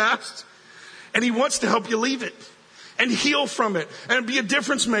knows your past, and he wants to help you leave it and heal from it and be a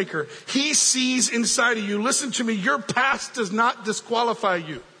difference maker. He sees inside of you. Listen to me, your past does not disqualify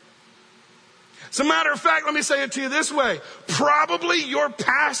you. As a matter of fact, let me say it to you this way. Probably your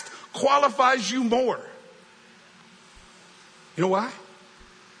past qualifies you more. You know why?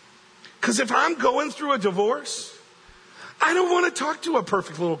 Because if I'm going through a divorce, I don't want to talk to a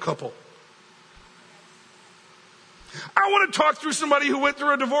perfect little couple. I want to talk through somebody who went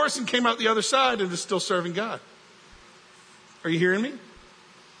through a divorce and came out the other side and is still serving God. Are you hearing me?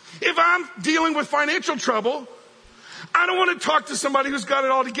 If I'm dealing with financial trouble, I don't want to talk to somebody who's got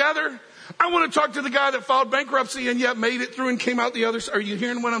it all together. I want to talk to the guy that filed bankruptcy and yet made it through and came out the other side. Are you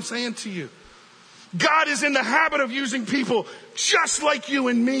hearing what I'm saying to you? God is in the habit of using people just like you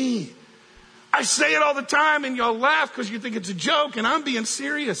and me. I say it all the time and y'all laugh because you think it's a joke, and I'm being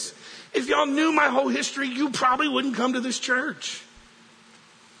serious. If y'all knew my whole history, you probably wouldn't come to this church.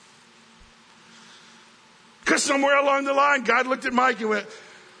 Because somewhere along the line, God looked at Mike and went,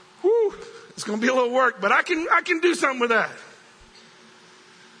 whew, it's going to be a little work, but I can do something with that.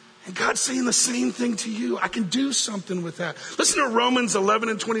 And God's saying the same thing to you. I can do something with that. Listen to Romans 11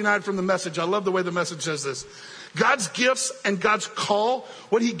 and 29 from the Message. I love the way the Message says this. God's gifts and God's call,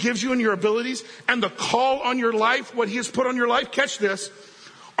 what he gives you and your abilities, and the call on your life, what he has put on your life, catch this,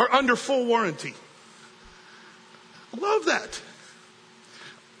 are under full warranty. Love that.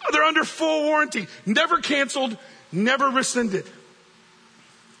 They're under full warranty. Never canceled, never rescinded.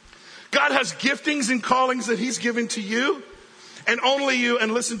 God has giftings and callings that he's given to you, and only you,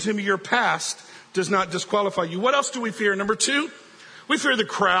 and listen to me, your past does not disqualify you. What else do we fear? Number 2, we fear the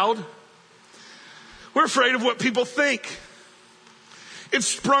crowd. We're afraid of what people think. It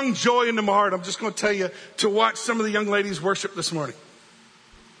sprung joy into my heart, I'm just going to tell you, to watch some of the young ladies worship this morning.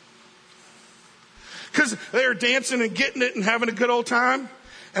 Because they are dancing and getting it and having a good old time.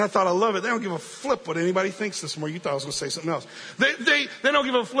 And I thought, I love it. They don't give a flip what anybody thinks this morning. You thought I was going to say something else. They don't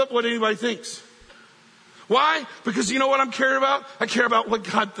give a flip what anybody thinks. Why? Because you know what I'm caring about? I care about what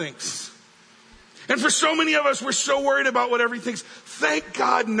God thinks. And for so many of us, we're so worried about what everybody thinks. Thank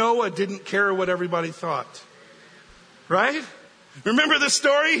God Noah didn't care what everybody thought. Right? Remember the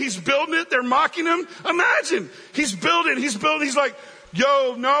story? He's building it. They're mocking him. Imagine. He's building. He's like,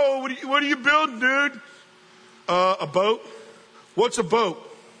 yo, Noah, what are you building, dude? A boat. What's a boat?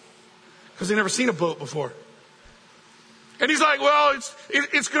 Because they never seen a boat before. And he's like, well,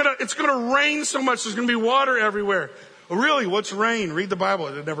 it's gonna rain so much. There's gonna be water everywhere. Well, really, what's rain? Read the Bible.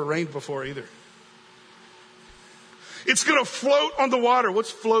 It had never rained before either. It's going to float on the water. What's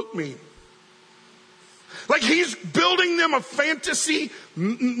float mean? Like he's building them a fantasy,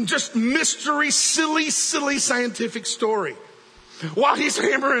 just mystery, silly scientific story while he's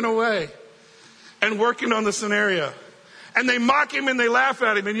hammering away and working on the scenario. And they mock him and they laugh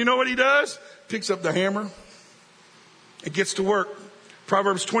at him. And you know what he does? Picks up the hammer and gets to work.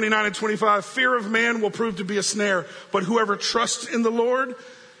 Proverbs 29 and 25, fear of man will prove to be a snare, but whoever trusts in the Lord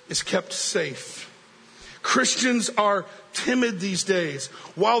is kept safe. Christians are timid these days,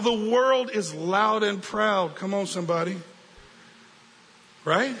 while the world is loud and proud. Come on, somebody.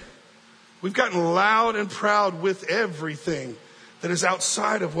 Right? We've gotten loud and proud with everything that is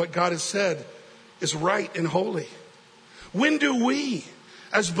outside of what God has said is right and holy. When do we,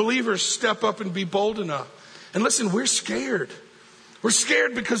 as believers, step up and be bold enough? And listen, we're scared. We're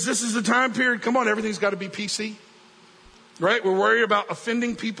scared because this is the time period. Come on, everything's got to be PC. Right? We're worried about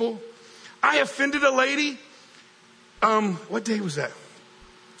offending people. I offended a lady. What day was that?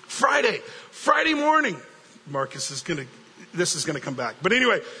 Friday morning. Marcus is this is gonna come back. But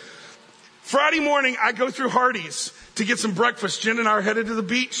anyway, Friday morning, I go through Hardee's to get some breakfast. Jen and I are headed to the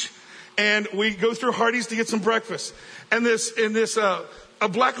beach, and we go through Hardee's to get some breakfast. And a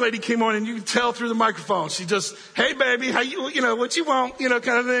black lady came on, and you can tell through the microphone. She just, hey baby, how you know, what you want, kind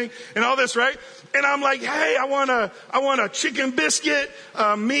of thing, and all this, right? And I'm like, hey, I want a chicken biscuit,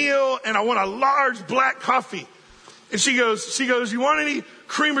 a meal, and I want a large black coffee. And she goes, you want any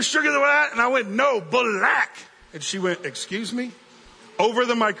cream or sugar to that? And I went, no, black. And she went, excuse me? Over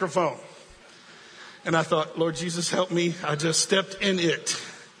the microphone. And I thought, Lord Jesus, help me. I just stepped in it.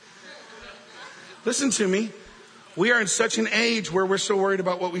 Listen to me. We are in such an age where we're so worried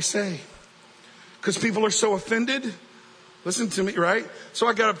about what we say. Because people are so offended. Listen to me, right? So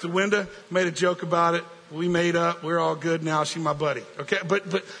I got up to Linda, made a joke about it. We made up. We're all good now. She's my buddy. Okay?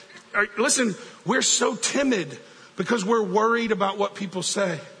 But listen, we're so timid because we're worried about what people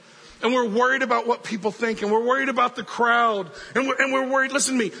say. And we're worried about what people think. And we're worried about the crowd. And we're worried,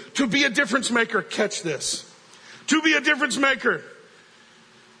 listen to me, to be a difference maker, catch this. To be a difference maker,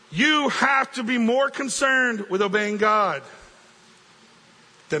 you have to be more concerned with obeying God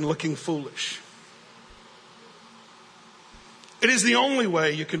than looking foolish. It is the only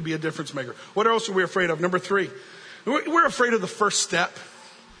way you can be a difference maker. What else are we afraid of? Number 3, we're afraid of the first step.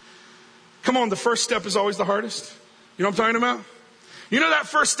 Come on, the first step is always the hardest. You know what I'm talking about? You know that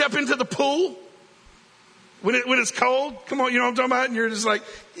first step into the pool? When it's cold? Come on, you know what I'm talking about? And you're just like,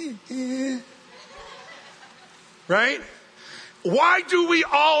 right? Why do we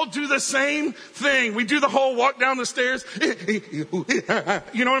all do the same thing? We do the whole walk down the stairs. You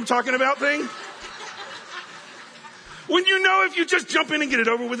know what I'm talking about thing? When you know if you just jump in and get it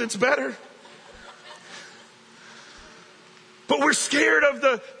over with, it's better. But we're scared of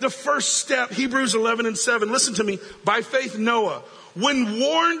the first step. Hebrews 11:7. Listen to me. By faith, Noah, when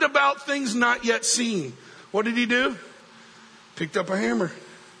warned about things not yet seen, what did he do? Picked up a hammer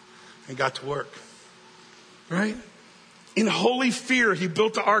and got to work. Right? In holy fear, he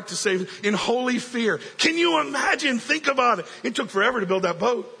built the ark to save. In holy fear. Can you imagine? Think about it. It took forever to build that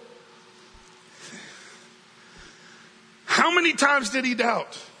boat. How many times did he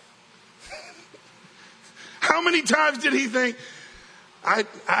doubt? How many times did he think, I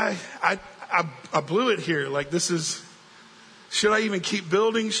blew it here. Like this is, should I even keep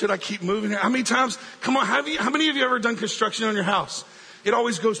building? Should I keep moving here? How many times, come on, how many of you ever done construction on your house? It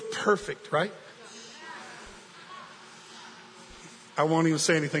always goes perfect, right? I won't even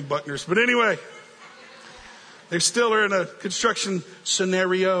say anything, Buckners. But anyway, they still are in a construction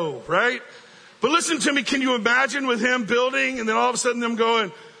scenario, right? But listen to me, can you imagine with him building and then all of a sudden them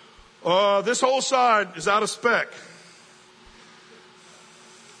going, this whole side is out of spec.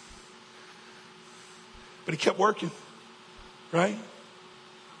 But he kept working, right?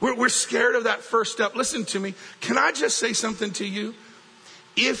 We're scared of that first step. Listen to me. Can I just say something to you?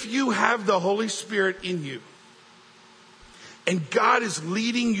 If you have the Holy Spirit in you and God is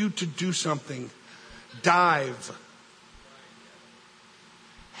leading you to do something, dive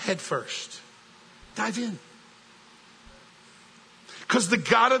head first. Dive in. Because the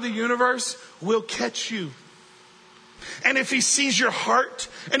God of the universe will catch you. And if he sees your heart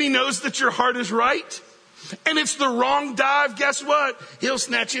and he knows that your heart is right and it's the wrong dive, guess what? He'll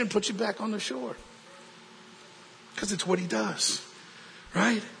snatch you and put you back on the shore. Because it's what he does.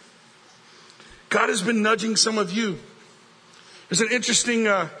 Right? God has been nudging some of you. There's an interesting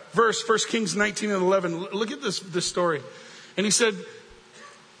verse, 1 Kings 19:11. Look at this story. And he said,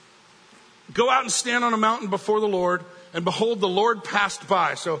 go out and stand on a mountain before the Lord, and behold, the Lord passed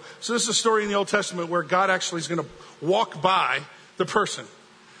by. So this is a story in the Old Testament where God actually is going to walk by the person.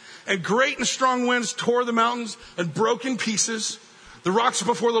 And great and strong winds tore the mountains and broke in pieces the rocks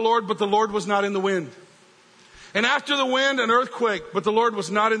before the Lord, but the Lord was not in the wind. And after the wind, an earthquake, but the Lord was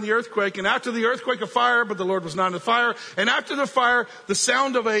not in the earthquake. And after the earthquake, a fire, but the Lord was not in the fire. And after the fire, the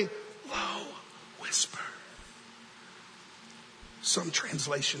sound of a low whisper. Some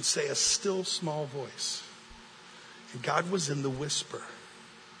translations say a still small voice. And God was in the whisper.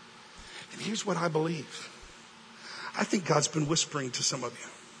 And here's what I believe. I think God's been whispering to some of you.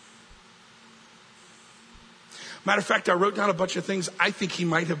 Matter of fact, I wrote down a bunch of things I think he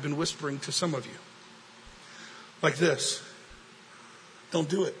might have been whispering to some of you. Like this. Don't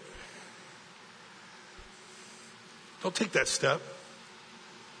do it. Don't take that step.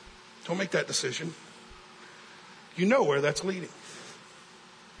 Don't make that decision. You know where that's leading.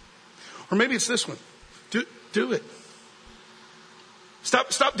 Or maybe it's this one. Do it.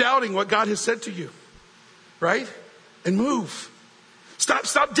 Stop doubting what God has said to you. Right? And move.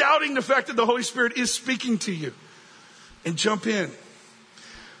 Stop doubting the fact that the Holy Spirit is speaking to you. And jump in.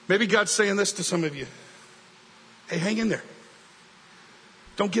 Maybe God's saying this to some of you. Hey, hang in there.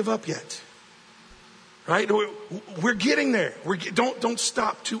 Don't give up yet. Right? We're getting there. Don't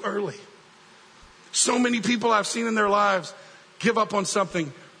stop too early. So many people I've seen in their lives give up on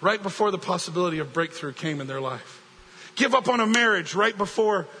something right before the possibility of breakthrough came in their life. Give up on a marriage right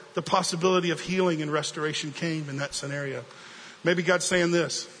before the possibility of healing and restoration came in that scenario. Maybe God's saying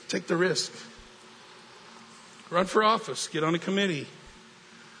this. Take the risk. Run for office. Get on a committee.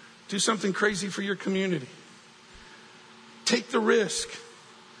 Do something crazy for your community. Take the risk.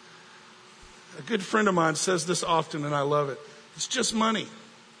 A good friend of mine says this often, and I love it. It's just money.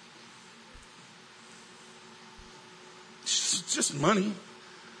 It's just money.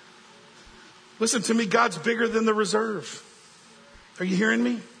 Listen to me. God's bigger than the reserve. Are you hearing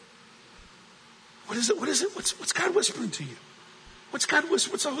me? What is it? What's God whispering to you? What's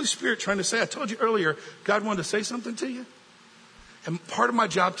the Holy Spirit trying to say? I told you earlier, God wanted to say something to you. And part of my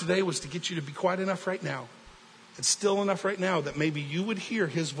job today was to get you to be quiet enough right now and still enough right now that maybe you would hear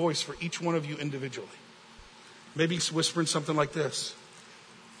his voice for each one of you individually. Maybe he's whispering something like this.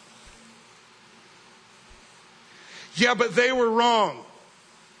 Yeah, but they were wrong.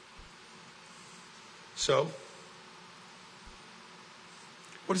 So,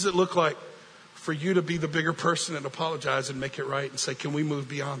 what does it look like for you to be the bigger person and apologize and make it right and say, can we move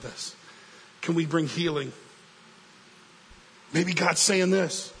beyond this? Can we bring healing? Maybe God's saying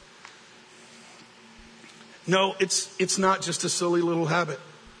this. No, it's not just a silly little habit.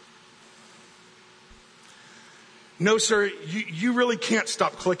 No, sir, you really can't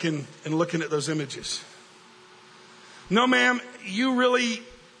stop clicking and looking at those images. No, ma'am, you really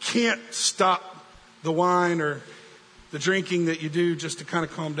can't stop the wine or the drinking that you do just to kind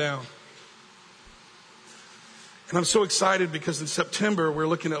of calm down. And I'm so excited because in September, we're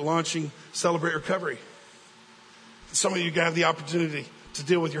looking at launching Celebrate Recovery. And some of you have the opportunity to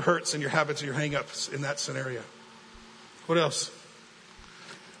deal with your hurts and your habits and your hang-ups in that scenario. What else?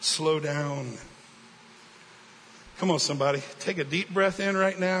 Slow down. Come on, somebody. Take a deep breath in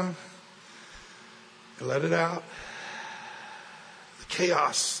right now and let it out. The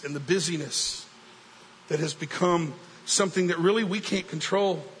chaos and the busyness that has become something that really we can't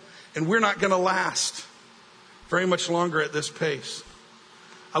control, and we're not going to last very much longer at this pace.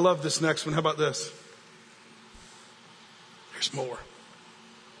 I love this next one. How about this? There's more.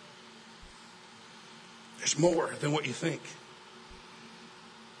 There's more than what you think.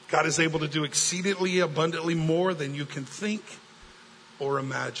 God is able to do exceedingly abundantly more than you can think or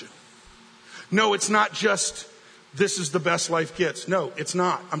imagine. No, it's not just this is the best life gets. No, it's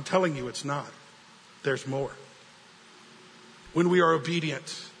not. I'm telling you, it's not. There's more. When we are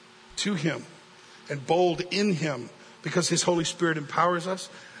obedient to him and bold in him because his Holy Spirit empowers us,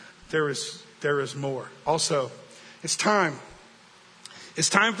 there is more. Also, it's time. It's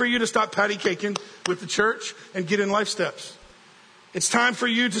time for you to stop patty caking with the church and get in Life Steps. It's time for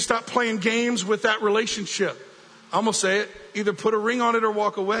you to stop playing games with that relationship. I'm going to say it. Either put a ring on it or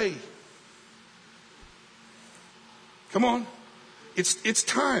walk away. Come on. It's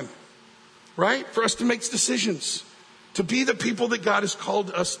time, right? For us to make decisions. To be the people that God has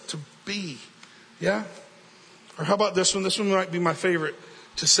called us to be. Yeah? Or how about this one? This one might be my favorite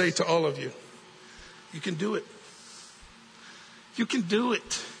to say to all of you. You can do it. You can do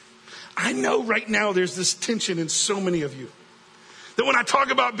it. I know right now there's this tension in so many of you. That when I talk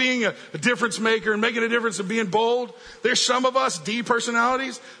about being a difference maker and making a difference and being bold, there's some of us, D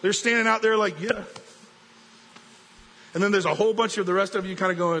personalities, they're standing out there like, yeah. And then there's a whole bunch of the rest of you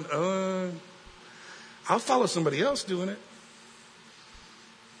kind of going, I'll follow somebody else doing it.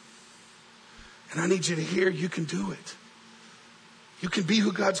 And I need you to hear you can do it. You can be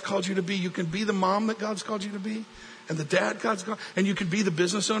who God's called you to be. You can be the mom that God's called you to be. And the dad God's called. And you can be the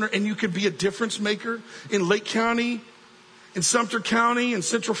business owner. And you can be a difference maker in Lake County, in Sumter County, in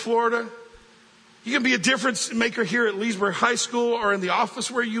Central Florida. You can be a difference maker here at Leesburg High School or in the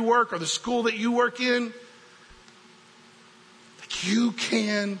office where you work or the school that you work in. Like you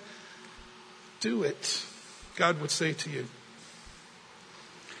can do it. God would say to you.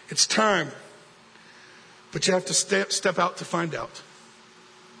 It's time. But you have to step out to find out.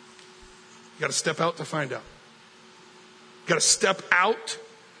 You got to step out to find out. You got to step out.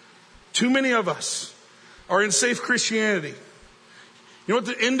 Too many of us are in safe Christianity. You know what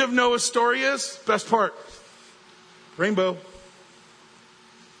the end of Noah's story is? Best part. Rainbow.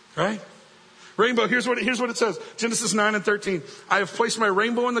 Right? Rainbow. Here's what it says. Genesis 9:13. I have placed my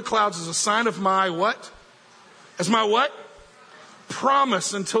rainbow in the clouds as a sign of my what? As my what?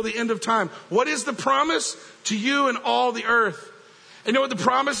 Promise until the end of time. What is the promise? To you and all the earth. And you know what the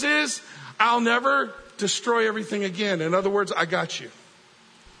promise is? I'll never destroy everything again. In other words, I got you.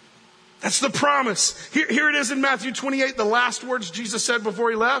 That's the promise. Here it is in Matthew 28, the last words Jesus said before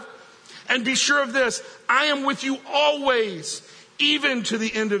he left. And be sure of this, I am with you always, even to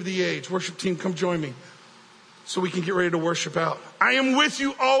the end of the age. Worship team, come join me so we can get ready to worship out. I am with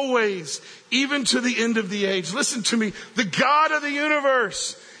you always, even to the end of the age. Listen to me. The God of the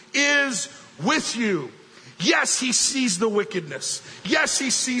universe is with you. Yes, he sees the wickedness. Yes, he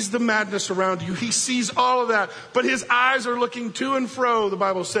sees the madness around you. He sees all of that. But his eyes are looking to and fro, the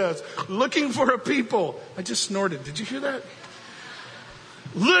Bible says, looking for a people. I just snorted. Did you hear that?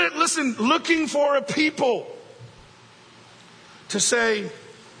 Listen, looking for a people to say,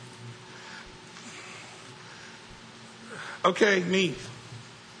 okay, me.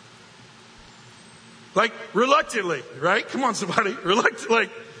 Like reluctantly, right? Come on, somebody. Reluctantly.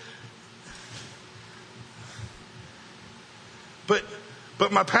 But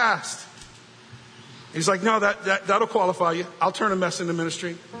but my past. He's like, no, that'll qualify you. I'll turn a mess into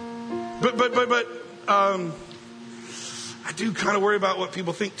ministry. But I do kind of worry about what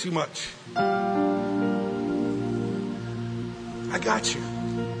people think too much. I got you.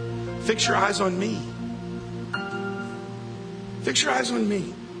 Fix your eyes on me. Fix your eyes on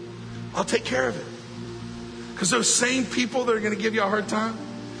me. I'll take care of it. Because those same people that are going to give you a hard time,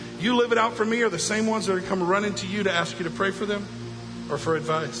 you live it out for me, are the same ones that are come running to you to ask you to pray for them or for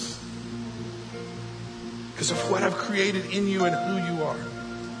advice. Because of what I've created in you and who you are.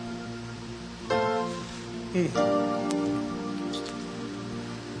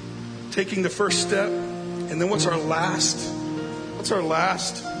 Taking the first step. And then what's our last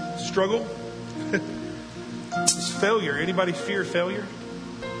struggle? It's failure. Anybody fear failure?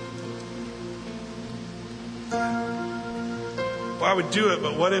 Well, I would do it,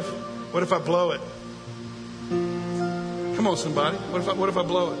 but what if I blow it? Come on, somebody. What if I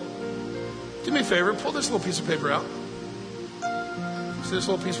blow it? Do me a favor, pull this little piece of paper out. See this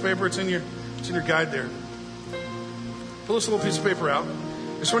little piece of paper? It's in your guide there. Pull this little piece of paper out.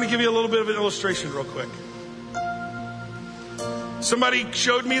 I just want to give you a little bit of an illustration real quick. Somebody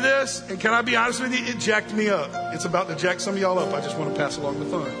showed me this, and can I be honest with you? It jacked me up. It's about to jack some of y'all up. I just want to pass along the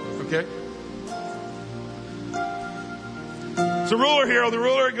fun. Okay? It's a ruler here. The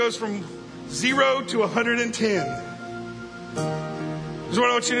ruler goes from 0 to 110. This is what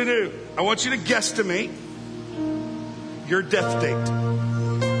I want you to do. I want you to guesstimate your death date.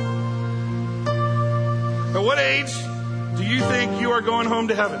 At what age do you think you are going home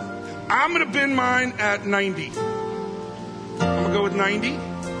to heaven? I'm going to bend mine at 90. I'm going to go with 90.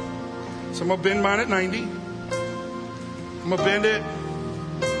 So I'm going to bend mine at 90. I'm going to bend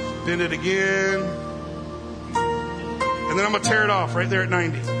it again. And then I'm going to tear it off right there at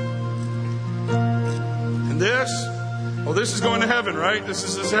 90. And this is going to heaven, right? This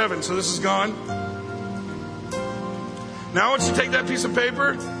is heaven, so this is gone. Now I want you to take that piece of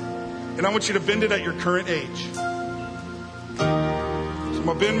paper and I want you to bend it at your current age. So I'm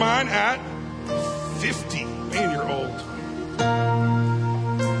going to bend mine at 50. Man, you're old.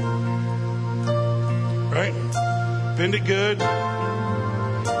 Right? Bend it good.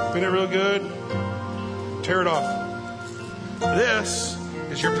 Bend it real good. Tear it off. This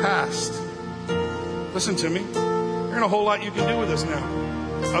is your past. Listen to me. There ain't a whole lot you can do with this now,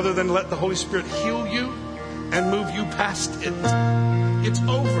 other than let the Holy Spirit heal you and move you past it. It's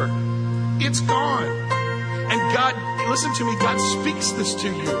over. It's gone. And God, listen to me, God speaks this to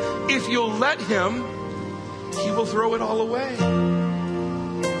you. If you'll let Him, He will throw it all away.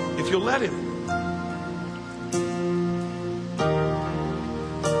 If you'll let Him.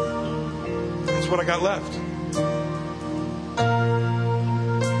 That's what I got left.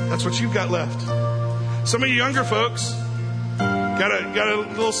 That's what you've got left. Some of you younger folks got a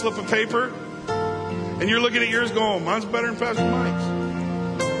little slip of paper, and you're looking at yours going, mine's better than Pastor Mike's.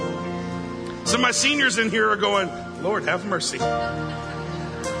 Some of my seniors in here are going, Lord, have mercy. But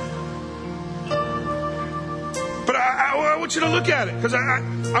I want you to look at it, because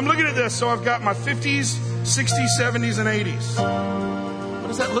I'm looking at this. So I've got my 50s, 60s, 70s, and 80s. What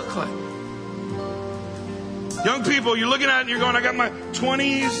does that look like? Young people, you're looking at it and you're going, I got my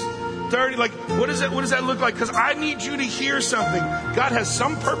 20s, 30, like, what does that look like? Because I need you to hear something. God has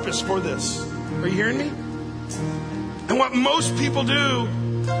some purpose for this. Are you hearing me? And what most people do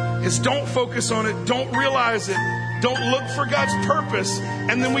is don't focus on it, don't realize it, don't look for God's purpose,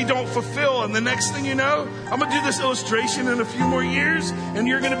 and then we don't fulfill. And the next thing you know, I'm going to do this illustration in a few more years, and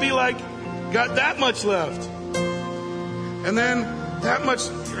you're going to be like, got that much left. And then that much.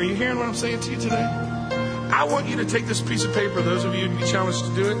 Are you hearing what I'm saying to you today? I want you to take this piece of paper, those of you who'd be challenged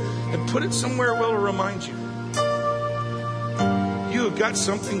to do it, and put it somewhere where it will remind you. You have got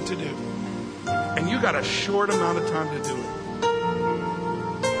something to do. And you got a short amount of time to do it.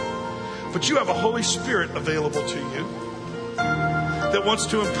 But you have a Holy Spirit available to you that wants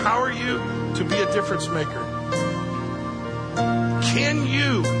to empower you to be a difference maker. Can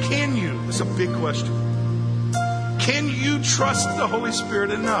you, this is a big question. Can you trust the Holy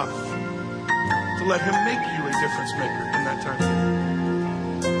Spirit enough to let Him make you a difference maker in that time?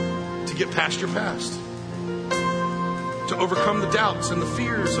 To get past your past. To overcome the doubts and the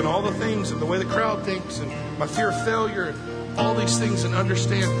fears and all the things and the way the crowd thinks and my fear of failure and all these things, and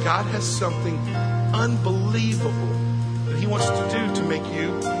understand God has something unbelievable that He wants to do to make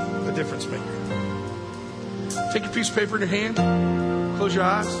you a difference maker. Take your piece of paper in your hand. Close your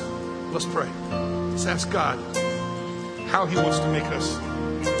eyes. Let's pray. Let's ask God how He wants to make us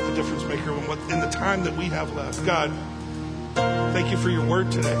a difference maker in the time that we have left. God, thank You for Your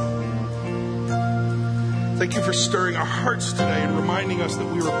word today. Thank you for stirring our hearts today and reminding us that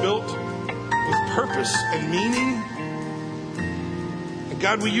we were built with purpose and meaning. And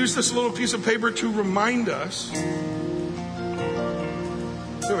God, we use this little piece of paper to remind us we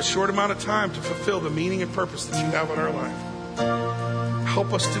have a short amount of time to fulfill the meaning and purpose that you have in our life.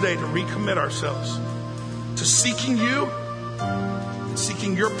 Help us today to recommit ourselves to seeking you and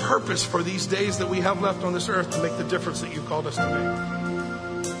seeking your purpose for these days that we have left on this earth to make the difference that you called us to make.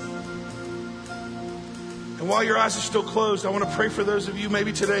 And while your eyes are still closed, I want to pray for those of you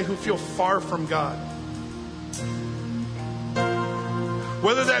maybe today who feel far from God.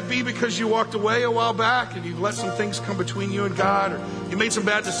 Whether that be because you walked away a while back and you've let some things come between you and God, or you made some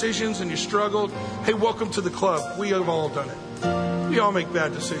bad decisions and you struggled. Hey, welcome to the club. We have all done it. We all make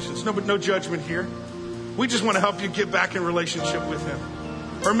bad decisions. No judgment here. We just want to help you get back in relationship with Him.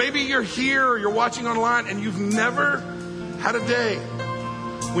 Or maybe you're here or you're watching online and you've never had a day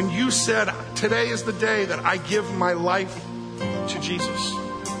when you said, today is the day that I give my life to Jesus.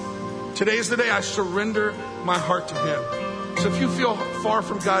 Today is the day I surrender my heart to Him. So if you feel far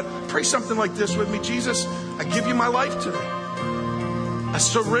from God, pray something like this with me. Jesus, I give you my life today. I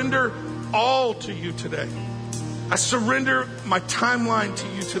surrender all to you today. I surrender my timeline to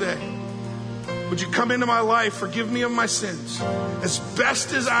you today. Would you come into my life, forgive me of my sins? As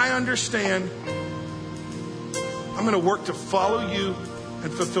best as I understand, I'm going to work to follow you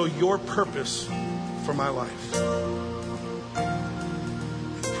and fulfill your purpose for my life.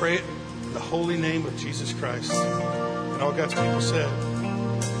 Pray it in the holy name of Jesus Christ. And all God's people said,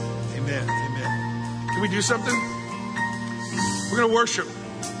 amen, amen. Can we do something? We're going to worship.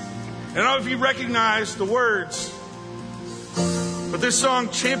 And I don't know if you recognize the words, but this song,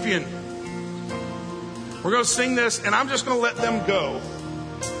 Champion, we're going to sing this, and I'm just going to let them go.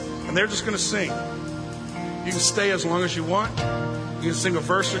 And they're just going to sing. You can stay as long as you want. You can sing a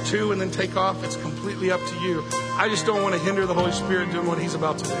verse or two and then take off. It's completely up to you. I just don't want to hinder the Holy Spirit doing what He's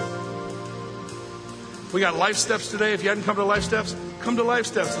about to do. We got Life Steps today. If you hadn't come to Life Steps, come to Life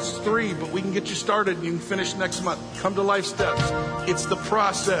Steps. It's 3, but we can get you started and you can finish next month. Come to Life Steps. It's the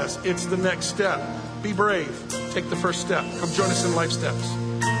process. It's the next step. Be brave. Take the first step. Come join us in Life Steps.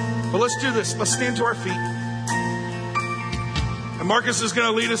 But let's do this. Let's stand to our feet. And Marcus is going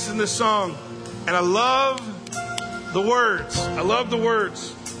to lead us in this song. And I love the words. I love the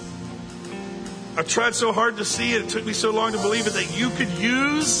words. I've tried so hard to see it. It took me so long to believe it that you could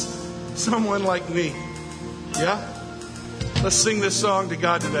use someone like me. Yeah? Let's sing this song to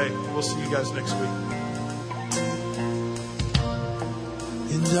God today. We'll see you guys next week.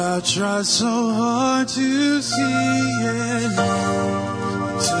 And I tried so hard to see it.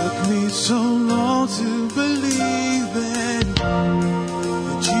 It took me so long to believe it.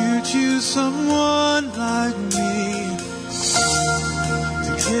 That you choose someone like me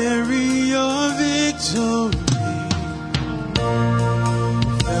to carry your victory.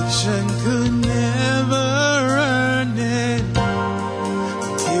 Perfection could never earn it.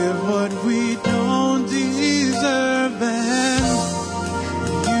 Give what we don't deserve, and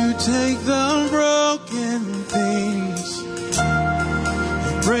you take the broken things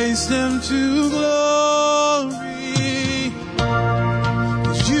and raise them to glory.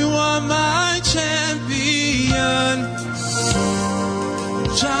 'Cause you are my champion.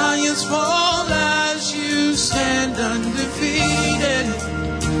 Giants fall as you stand undefeated.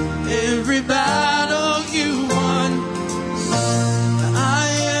 Every battle you won. I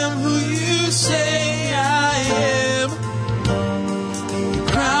am who you say I am. You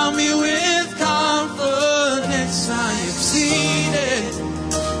crown me with confidence. I am seated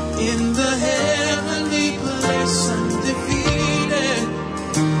in the heavenly place, undefeated,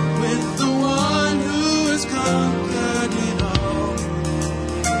 with the one who has conquered it all.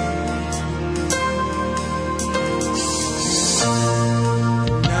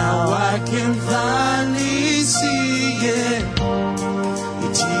 I can finally see it.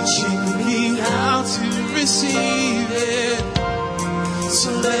 You're teaching me how to receive it. So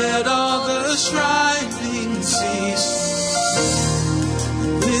let all the striving cease.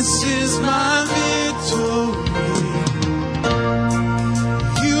 This is my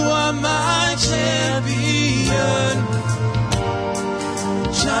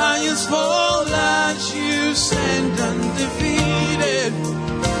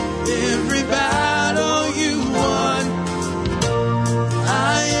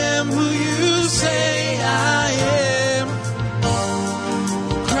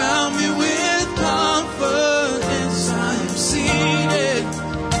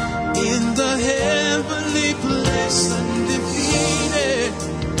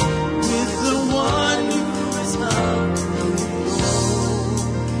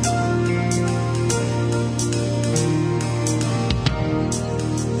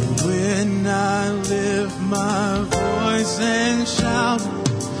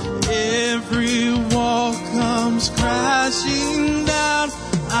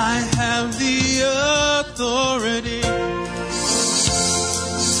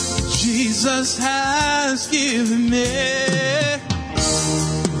Jesus has given me.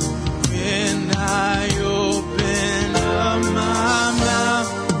 When I open up my mouth,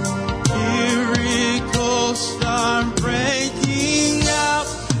 miracles start breaking out.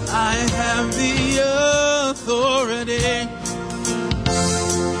 I have the authority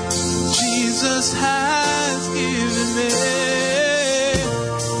Jesus has given me.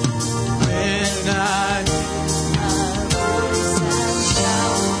 When I voice and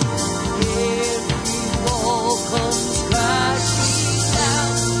shout, every wall comes crashing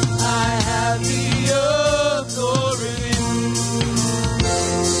down. I have the authority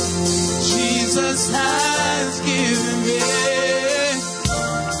Jesus has given me.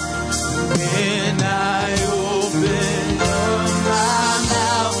 When I open up my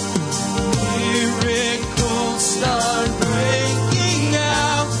mouth, miracles start breaking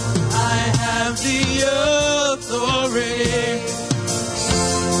out. I have the authority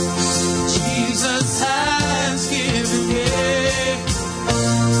Jesus has given me.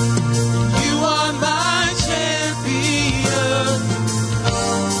 You are my champion.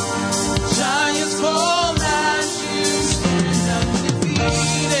 Giants fall as you stand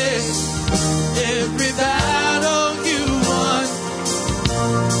undefeated. Every battle you won.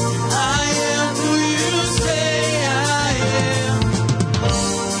 I am who you say I am.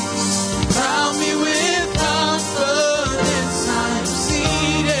 Crown me with confidence. I'm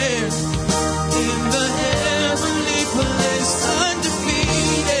seated in the heavenly place,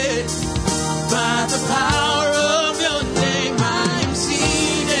 undefeated. By the power of your name, I'm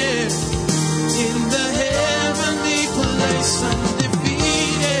seated in the heavenly place,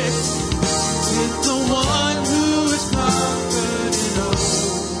 undefeated. With the one who is conquered and over.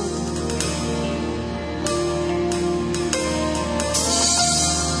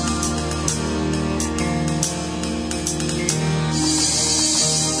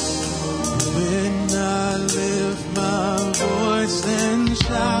 When I lift my voice and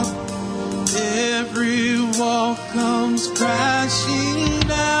shout, every wall comes crashing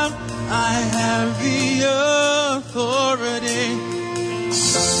down. I have the authority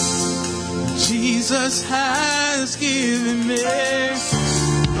Jesus has given me.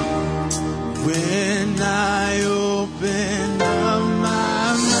 When I open up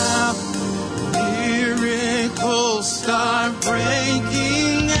my mouth, miracles start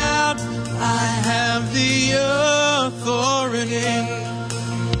breaking out. I have the authority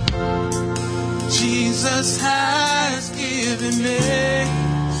Jesus has given me.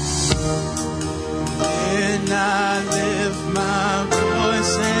 When I lift my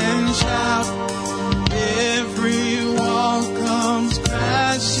voice and shout, every wall comes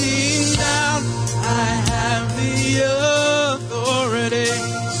crashing down. I have the authority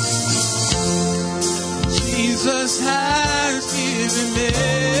Jesus has given me.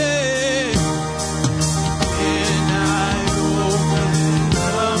 When I open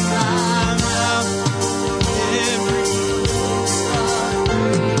up my mouth, every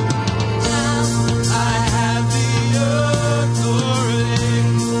I have the authority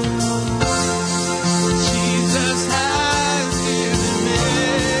Jesus has given me.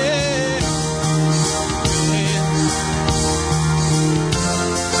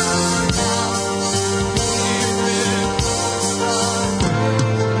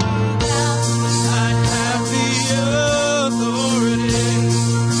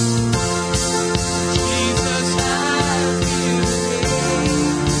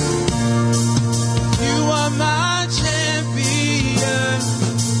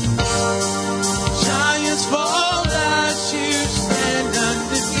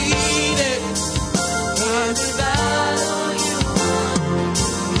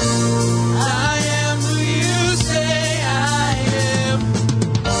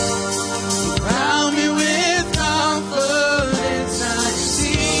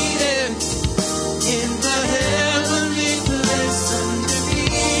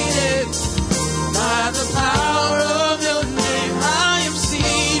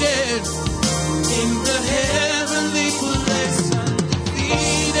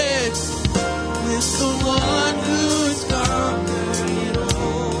 The one who